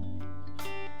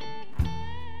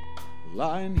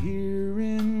 lying here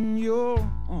in your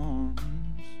arms,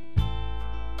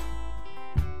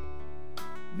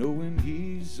 knowing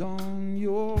he's on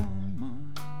your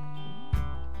mind.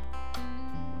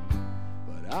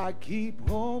 But I keep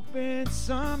hoping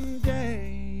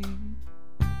someday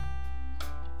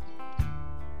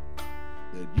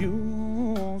that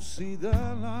you'll see the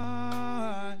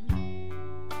light.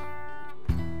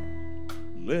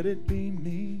 Let it be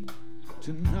me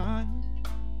tonight,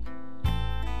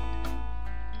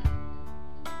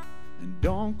 and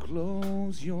don't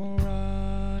close your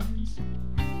eyes.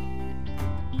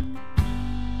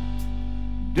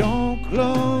 Don't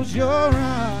close your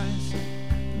eyes,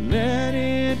 let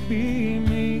it be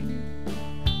me,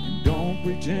 and don't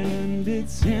pretend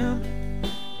it's him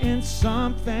in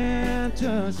some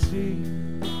fantasy.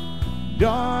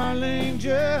 Darling,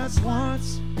 just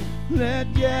once, let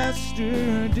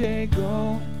yesterday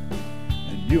go,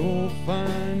 and you'll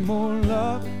find more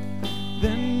love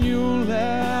than you'll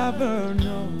ever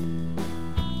know.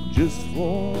 Just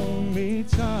hold me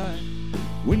tight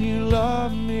when you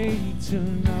love me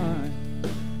tonight,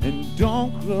 and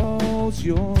don't close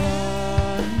your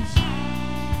eyes.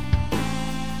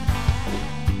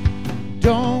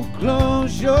 Don't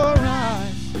close your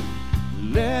eyes,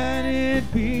 let it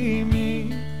be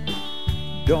me.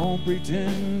 Don't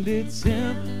pretend it's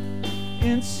him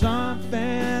in some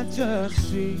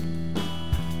fantasy.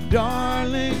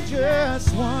 Darling,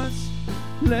 just once,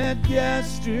 let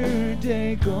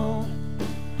yesterday go,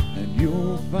 and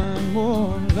you'll find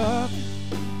more love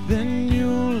than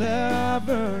you'll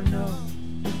ever know.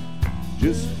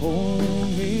 Just hold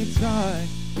me tight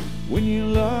when you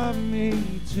love me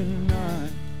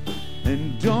tonight,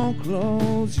 and don't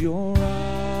close your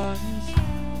eyes.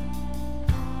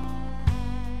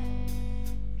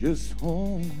 Just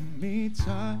hold me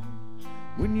tight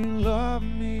when you love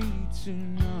me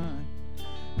tonight,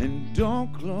 and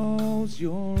don't close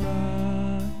your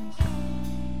eyes.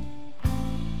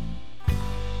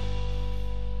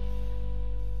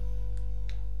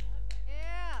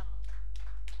 Yeah.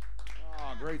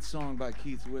 Oh, great song by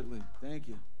Keith Whitley. Thank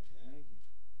you. Thank you.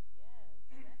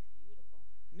 Yes, that's beautiful.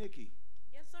 Nikki,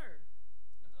 Yes, sir.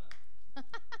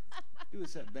 do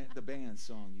us the band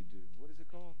song you do. What is it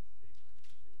called?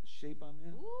 The Shape I'm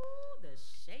In? Ooh, the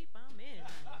shape I'm in.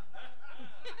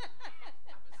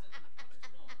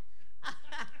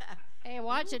 Hey,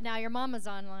 watch it now. Your mama's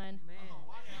online.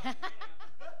 Man.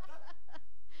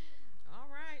 All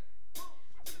right.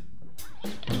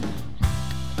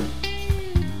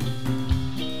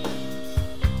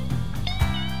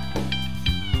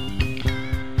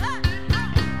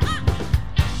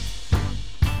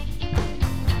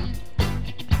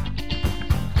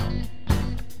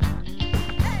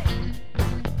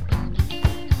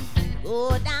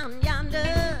 Go down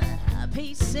yonder,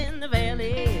 peace in the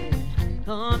valley.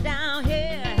 Come down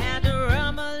here, had to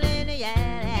rumble in the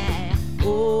alley.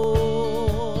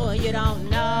 Oh, you don't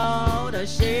know the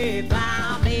shape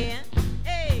I'm in.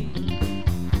 Hey,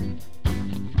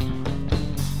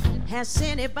 Has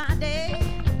anybody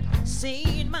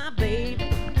seen my baby?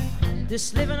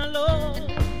 This living alone,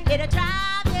 it'll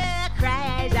drive you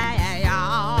crazy.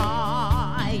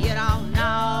 You don't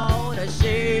know the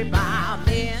shape I'm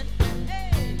in.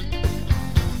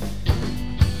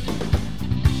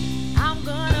 I'm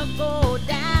gonna go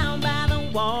down by the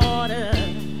water,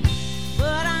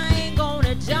 but I ain't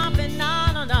gonna jump in,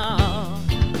 no, no, no.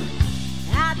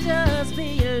 I just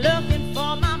be looking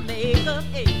for my makeup,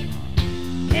 hey.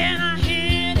 And I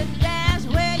hear that that's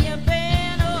where you've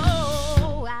been,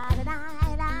 oh, I've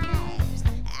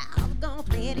gone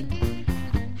plenty.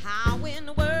 How in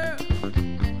the world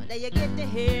do you get to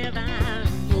heaven?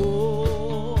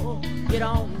 Oh, you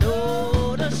don't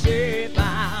know the shape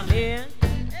I'm in.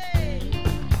 Hey,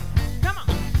 come on.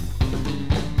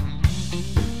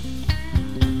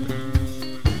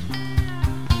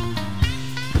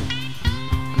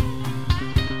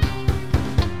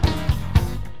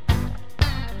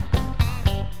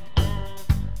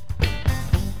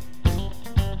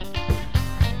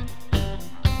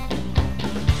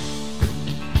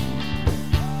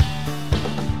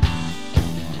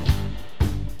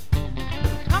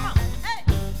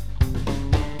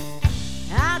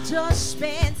 Just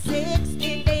spent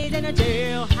 60 days in a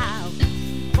jailhouse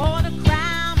for the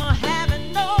crime of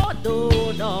having no,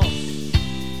 no.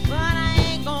 But I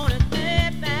ain't gonna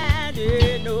get back,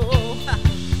 no.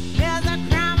 There's a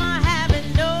crime of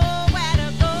having nowhere to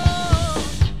go.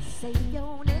 Save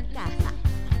your nigga,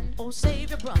 oh save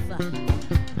your brother.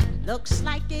 Looks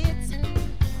like it's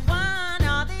one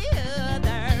or the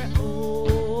other.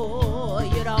 Oh,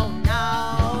 you don't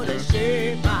know the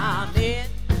shape I'm in.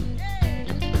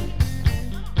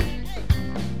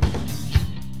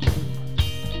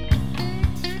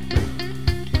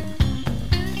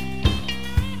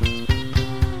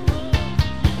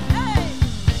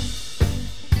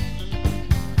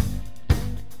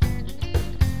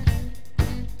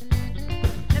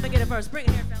 Bring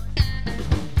it here, fellas.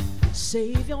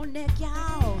 Save your neck,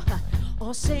 y'all,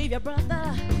 or save your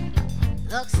brother.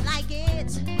 Looks like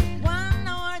it's one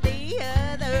or the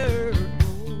other.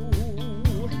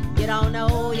 Ooh, you don't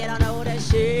know the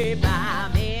shape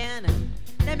I'm in.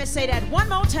 Let me say that one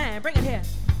more time. Bring it here.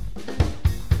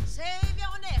 Save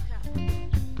your neck,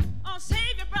 or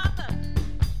save your brother.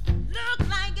 Look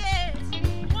like it's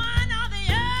one or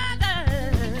the other.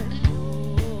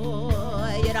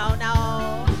 Ooh, you don't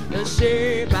know the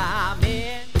shape I'm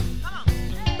in. Come on.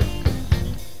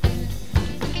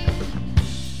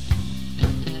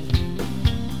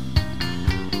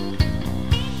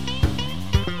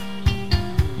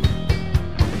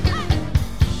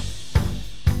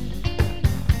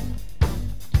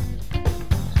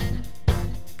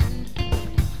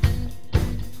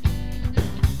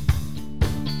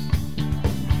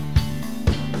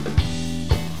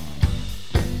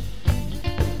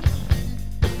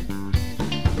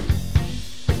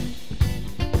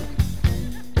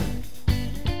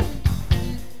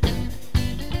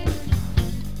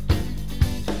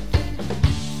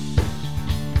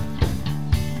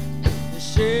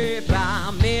 Shape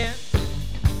I'm in.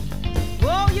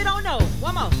 Oh, you don't know.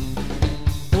 One more.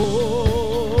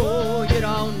 Oh, you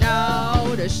don't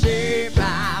know the shape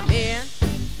I'm in.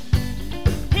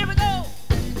 Here we go.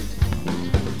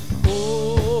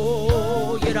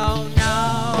 Oh, you don't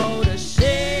know the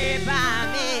shape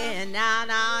I'm in. No,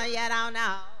 no, you don't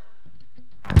know.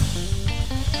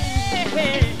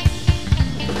 Hey,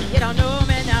 you don't know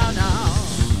me, no, no.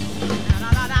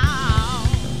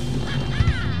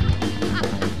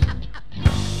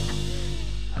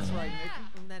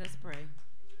 Let us pray.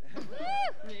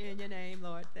 In your name,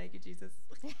 Lord. Thank you, Jesus.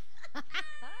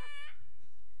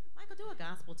 Michael, do a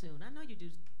gospel tune. I know you do.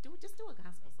 Just do a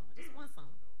gospel song. Just one song.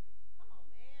 Come on,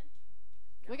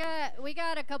 man. We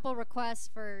got a couple requests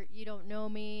for You Don't Know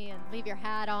Me and Leave Your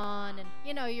Hat On and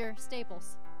your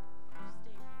staples.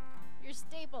 Your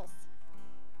staples.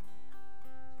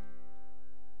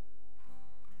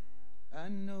 I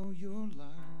know your life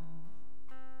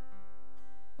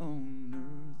on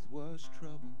earth was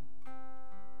trouble,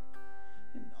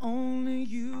 and only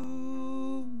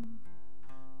you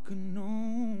could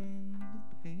know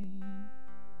the pain.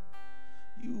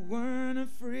 You weren't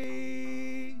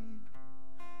afraid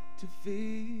to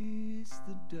face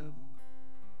the devil.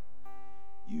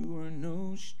 You were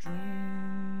no stranger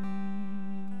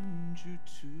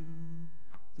to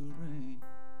the rain.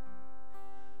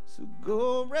 So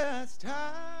go rest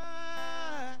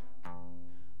high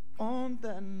on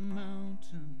that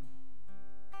mountain.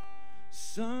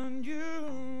 Son, your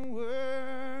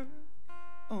work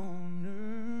on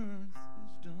earth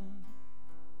is done.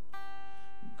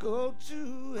 Go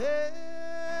to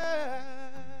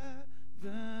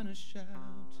heaven a shout.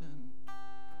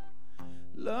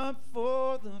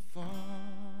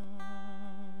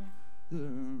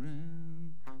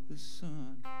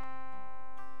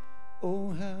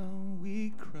 Oh, how we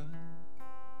cried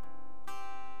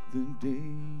the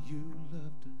day you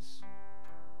loved us.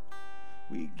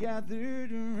 We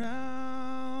gathered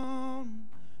around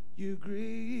your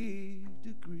grave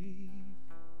to grieve.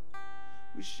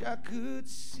 Wish I could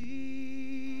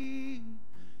see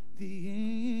the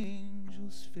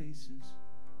angels' faces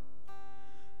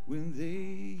when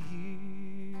they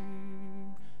hear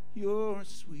your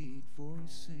sweet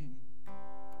voice sing.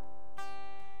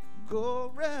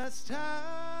 Go rest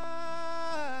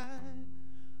high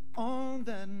on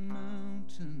that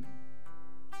mountain.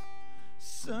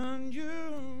 Son,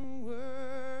 your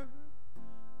work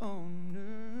on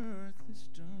earth is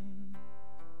done.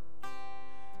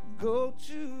 Go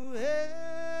to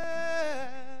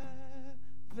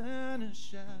heaven and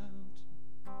shout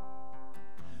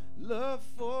love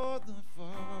for the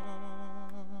Father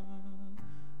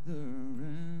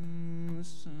and the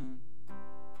Son.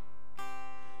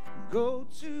 Go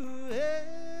to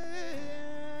heaven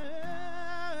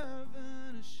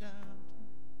and shout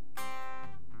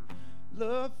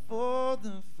love for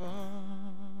the Father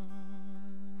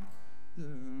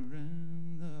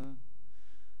and the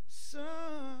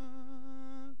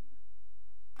Son.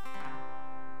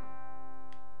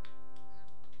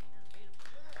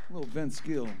 Little Vince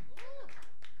Gill.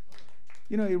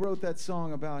 You know, he wrote that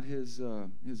song about his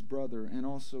brother and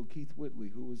also Keith Whitley,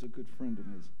 who was a good friend of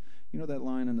his. You know that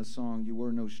line in the song, "You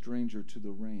were no stranger to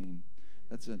the rain."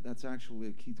 That's actually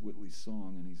a Keith Whitley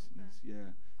song, and he's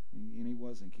and he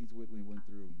wasn't. Keith Whitley went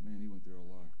through a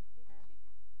lot.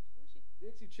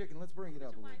 Dixie Chicken, let's bring it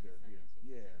up a little bit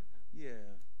here.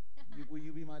 Yeah. Will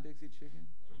you be my Dixie Chicken?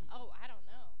 Oh, I don't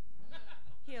know.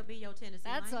 He'll be your Tennessee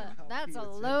Lion. That's a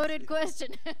loaded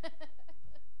question.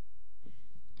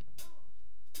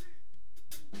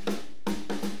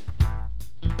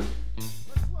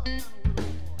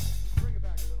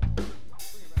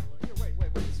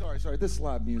 Sorry. This is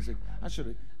live music.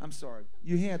 I'm sorry.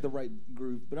 You had the right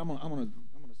groove, but I'm gonna slow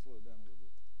it down a little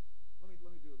bit. Let me do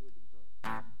it with the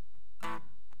guitar.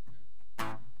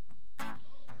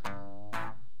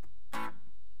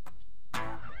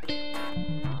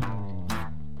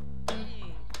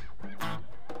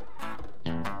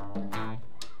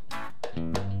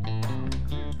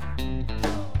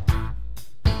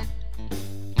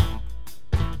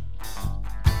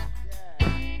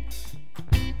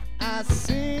 I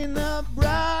seen the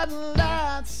bright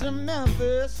lights of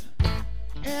Memphis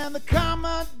and the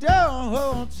Commodore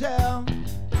Hotel,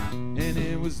 and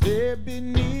it was there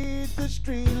beneath the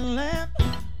street lamp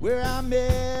where I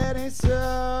met a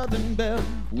Southern belle.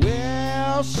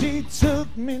 Well, she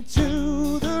took me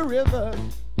to the river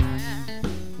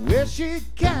where she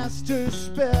cast her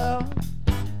spell,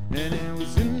 and it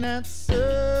was in that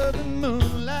Southern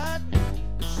moonlight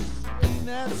she sang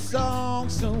that song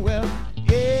so well.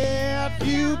 If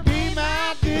you be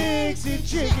my Dixie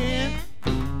Chicken,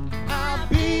 I'll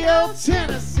be your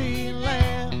Tennessee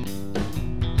Lamb,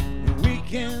 and we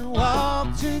can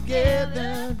walk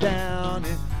together down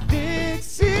in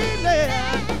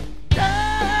Dixieland,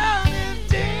 down in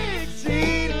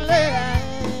Dixieland.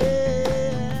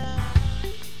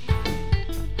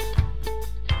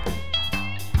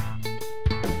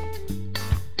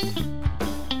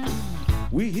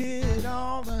 We hit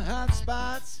all the hot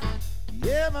spots.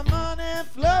 Yeah, my money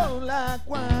flowed like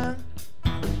wine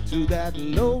to that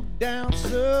low-down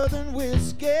Southern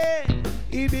whiskey.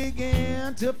 It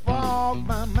began to fog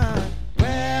my mind.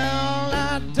 Well,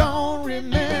 I don't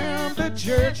remember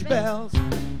church bells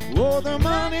or the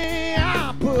money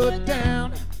I put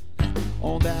down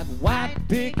on that white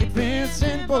picket fence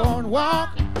and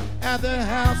boardwalk at the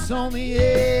house on the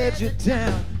edge of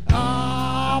town.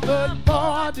 Oh, but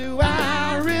boy, do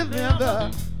I remember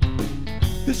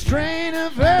the strain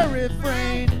of her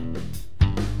refrain,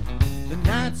 the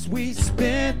nights we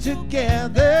spent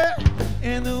together,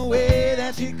 and the way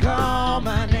that she called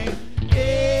my name.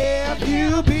 If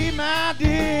you be my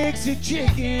Dixie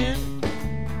Chicken,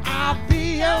 I'll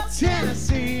be your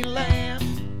Tennessee Lamb,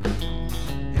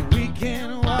 and we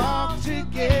can walk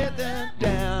together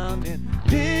down in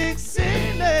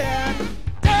Dixieland,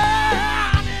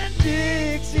 down in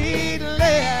Dixieland.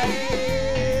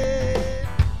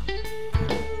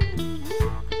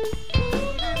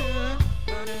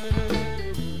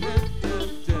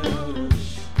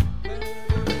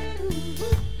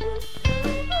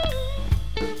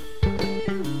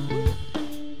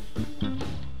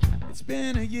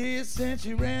 Been a year since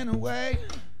she ran away.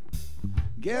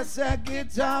 Guess that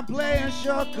guitar player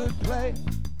sure could play.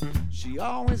 She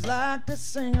always liked to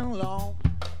sing along.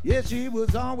 Yeah, she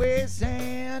was always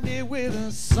handy with a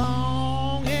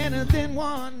song. And then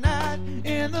one night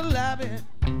in the lobby,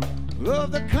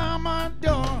 of the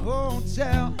Commodore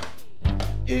Hotel.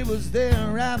 It was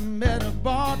there I met a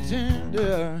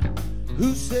bartender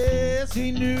who says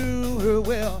he knew her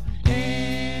well.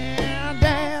 And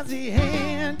as he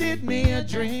handed me a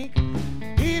drink,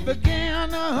 he began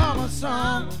to hum a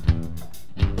song.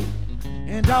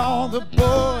 And all the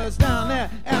boys down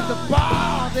there at the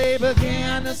bar, they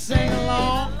began to sing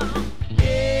along.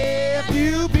 If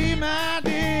you be my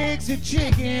Dixie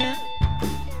chicken,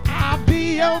 I'll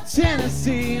be your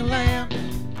Tennessee lamb.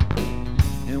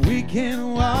 And we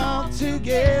can walk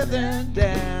together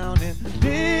down in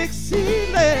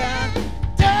Dixieland.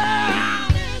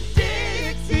 Down in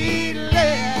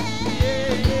Dixieland.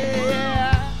 Yeah,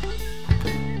 yeah.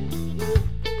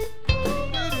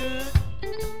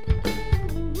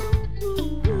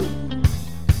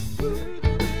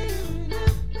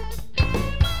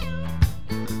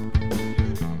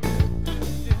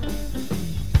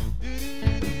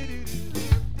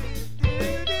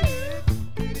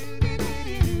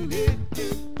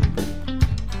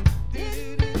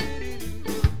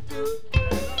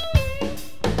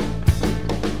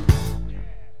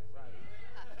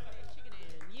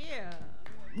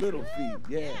 Little feet,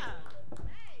 yeah.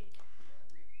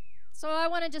 So I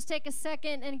want to just take a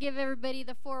second and give everybody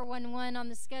the 411 on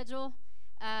the schedule.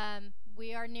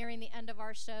 We are nearing the end of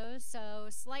our show, so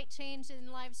slight change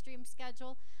in live stream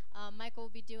schedule. Michael will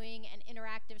be doing an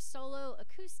interactive solo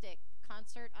acoustic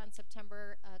concert on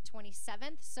September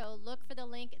 27th, so look for the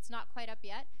link. It's not quite up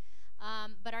yet.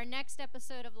 But our next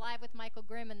episode of Live with Michael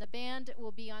Grimm and the band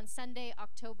will be on Sunday,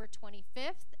 October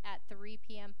 25th at 3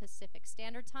 p.m. Pacific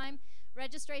Standard Time.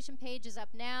 Registration page is up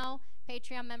now.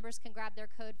 Patreon members can grab their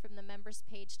code from the members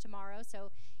page tomorrow.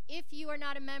 So if you are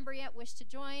not a member yet, wish to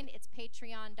join, it's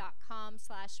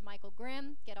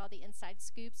patreon.com/MichaelGrimm. Get all the inside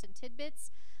scoops and tidbits.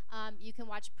 You can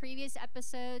watch previous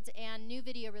episodes and new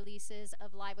video releases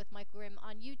of Live with Michael Grimm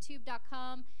on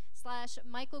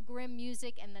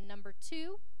youtube.com/MichaelGrimmMusic and the number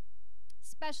 2.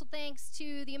 Special thanks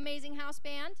to the amazing house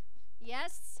band.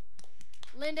 Yes.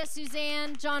 Linda,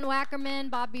 Suzanne, John Wackerman,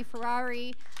 Bobby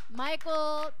Ferrari,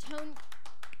 Michael, Tony,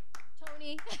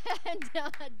 and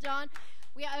John.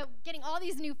 We are getting all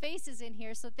these new faces in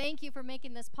here, so thank you for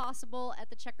making this possible at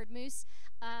the Checkered Moose.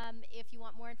 If you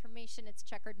want more information, it's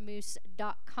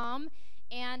checkeredmoose.com.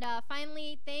 And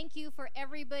finally, thank you for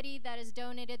everybody that has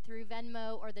donated through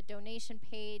Venmo or the donation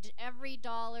page. Every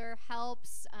dollar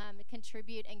helps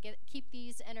contribute and keep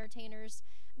these entertainers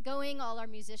going. All our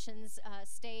musicians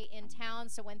stay in town,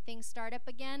 so when things start up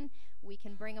again, we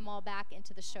can bring them all back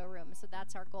into the showroom. So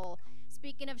that's our goal.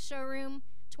 Speaking of showroom,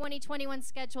 2021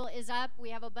 schedule is up.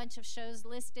 We have a bunch of shows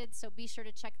listed, so be sure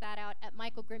to check that out at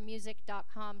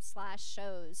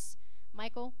michaelgrimmmusic.com/shows.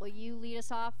 Michael, will you lead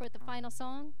us off with the final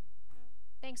song?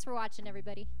 Thanks for watching,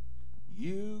 everybody.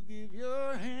 You give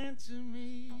your hand to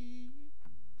me,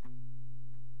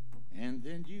 and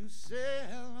then you say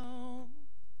hello.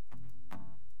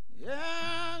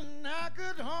 Yeah, and I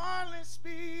could hardly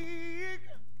speak.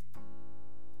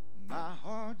 My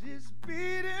heart is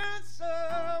beating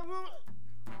so.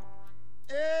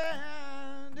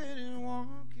 And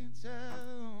anyone can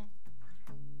tell.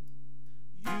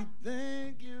 You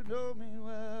think you know me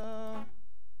well,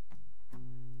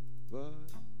 but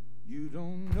you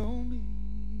don't know me.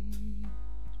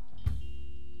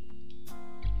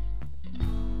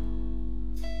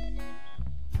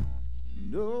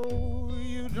 No,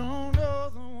 you don't know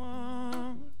the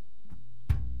one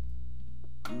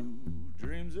who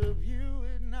dreams of you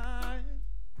at night.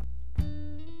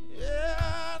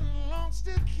 Yeah, and longs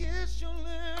to kiss your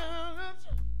lips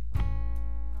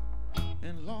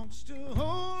and longs to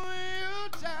hold you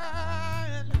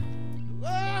tight.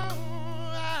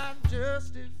 Oh, I'm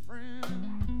just a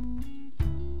friend.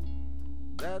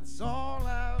 That's all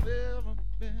I've ever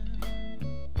been.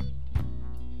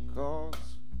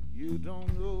 'Cause you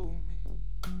don't know me.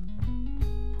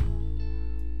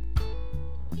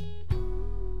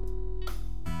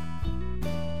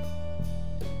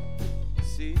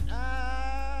 See,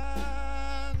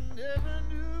 I never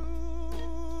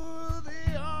knew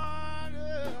the art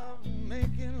of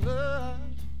making love,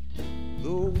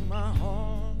 though my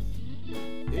heart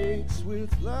aches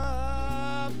with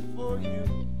love for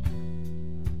you.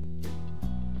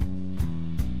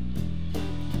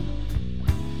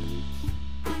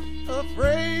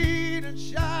 Afraid and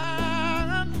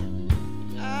shy,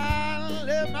 I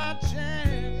let my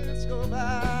chance go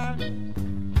by.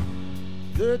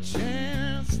 The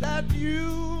chance that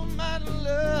you might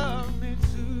love me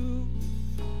too.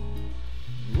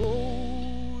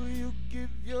 Oh, you give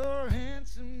your hand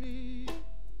to me,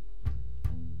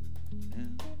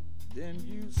 and then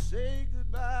you say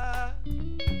goodbye.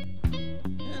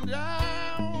 And I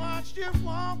you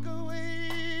walk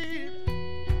away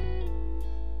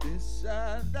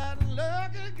beside that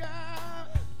lucky guy.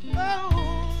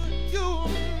 Oh,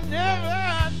 you'll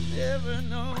never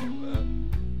know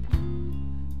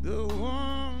the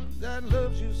one that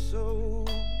loves you so,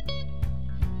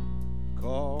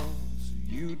 'cause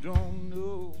you don't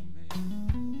know me.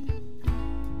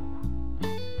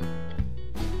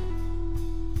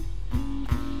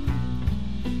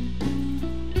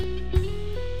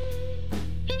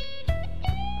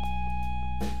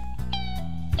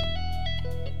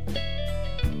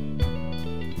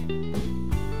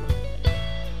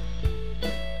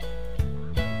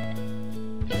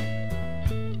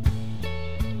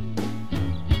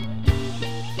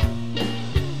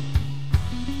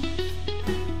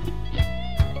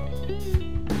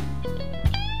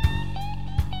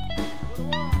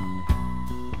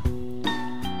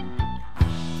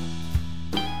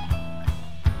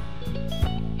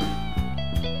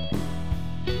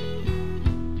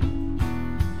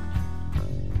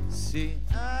 See,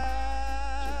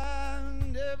 I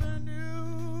never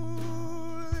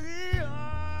knew the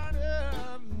art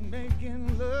of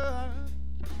making love,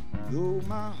 though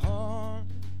my heart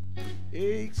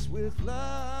aches with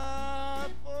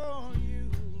love for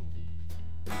you.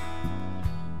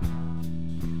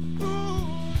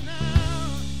 Ooh,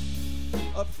 now,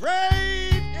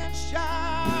 afraid and shy,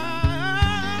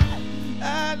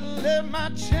 I'd let my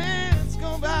chance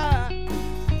go by.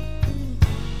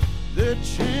 The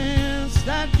chance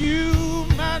that you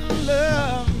might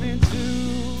love me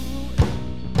too.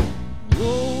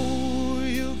 Oh,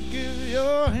 you give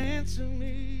your hand to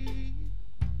me,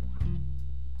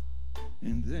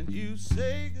 and then you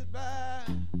say goodbye,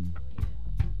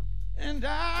 and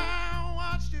I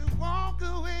watched you walk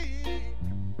away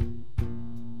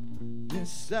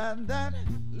beside that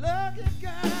lucky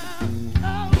guy.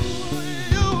 Oh,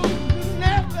 you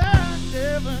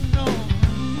never know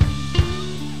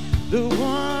the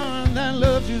one that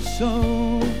loves you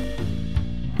so,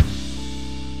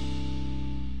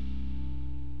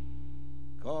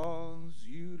 'cause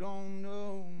you don't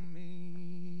know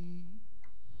me.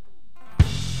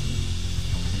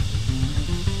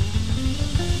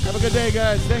 Have a good day,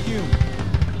 guys. Thank you.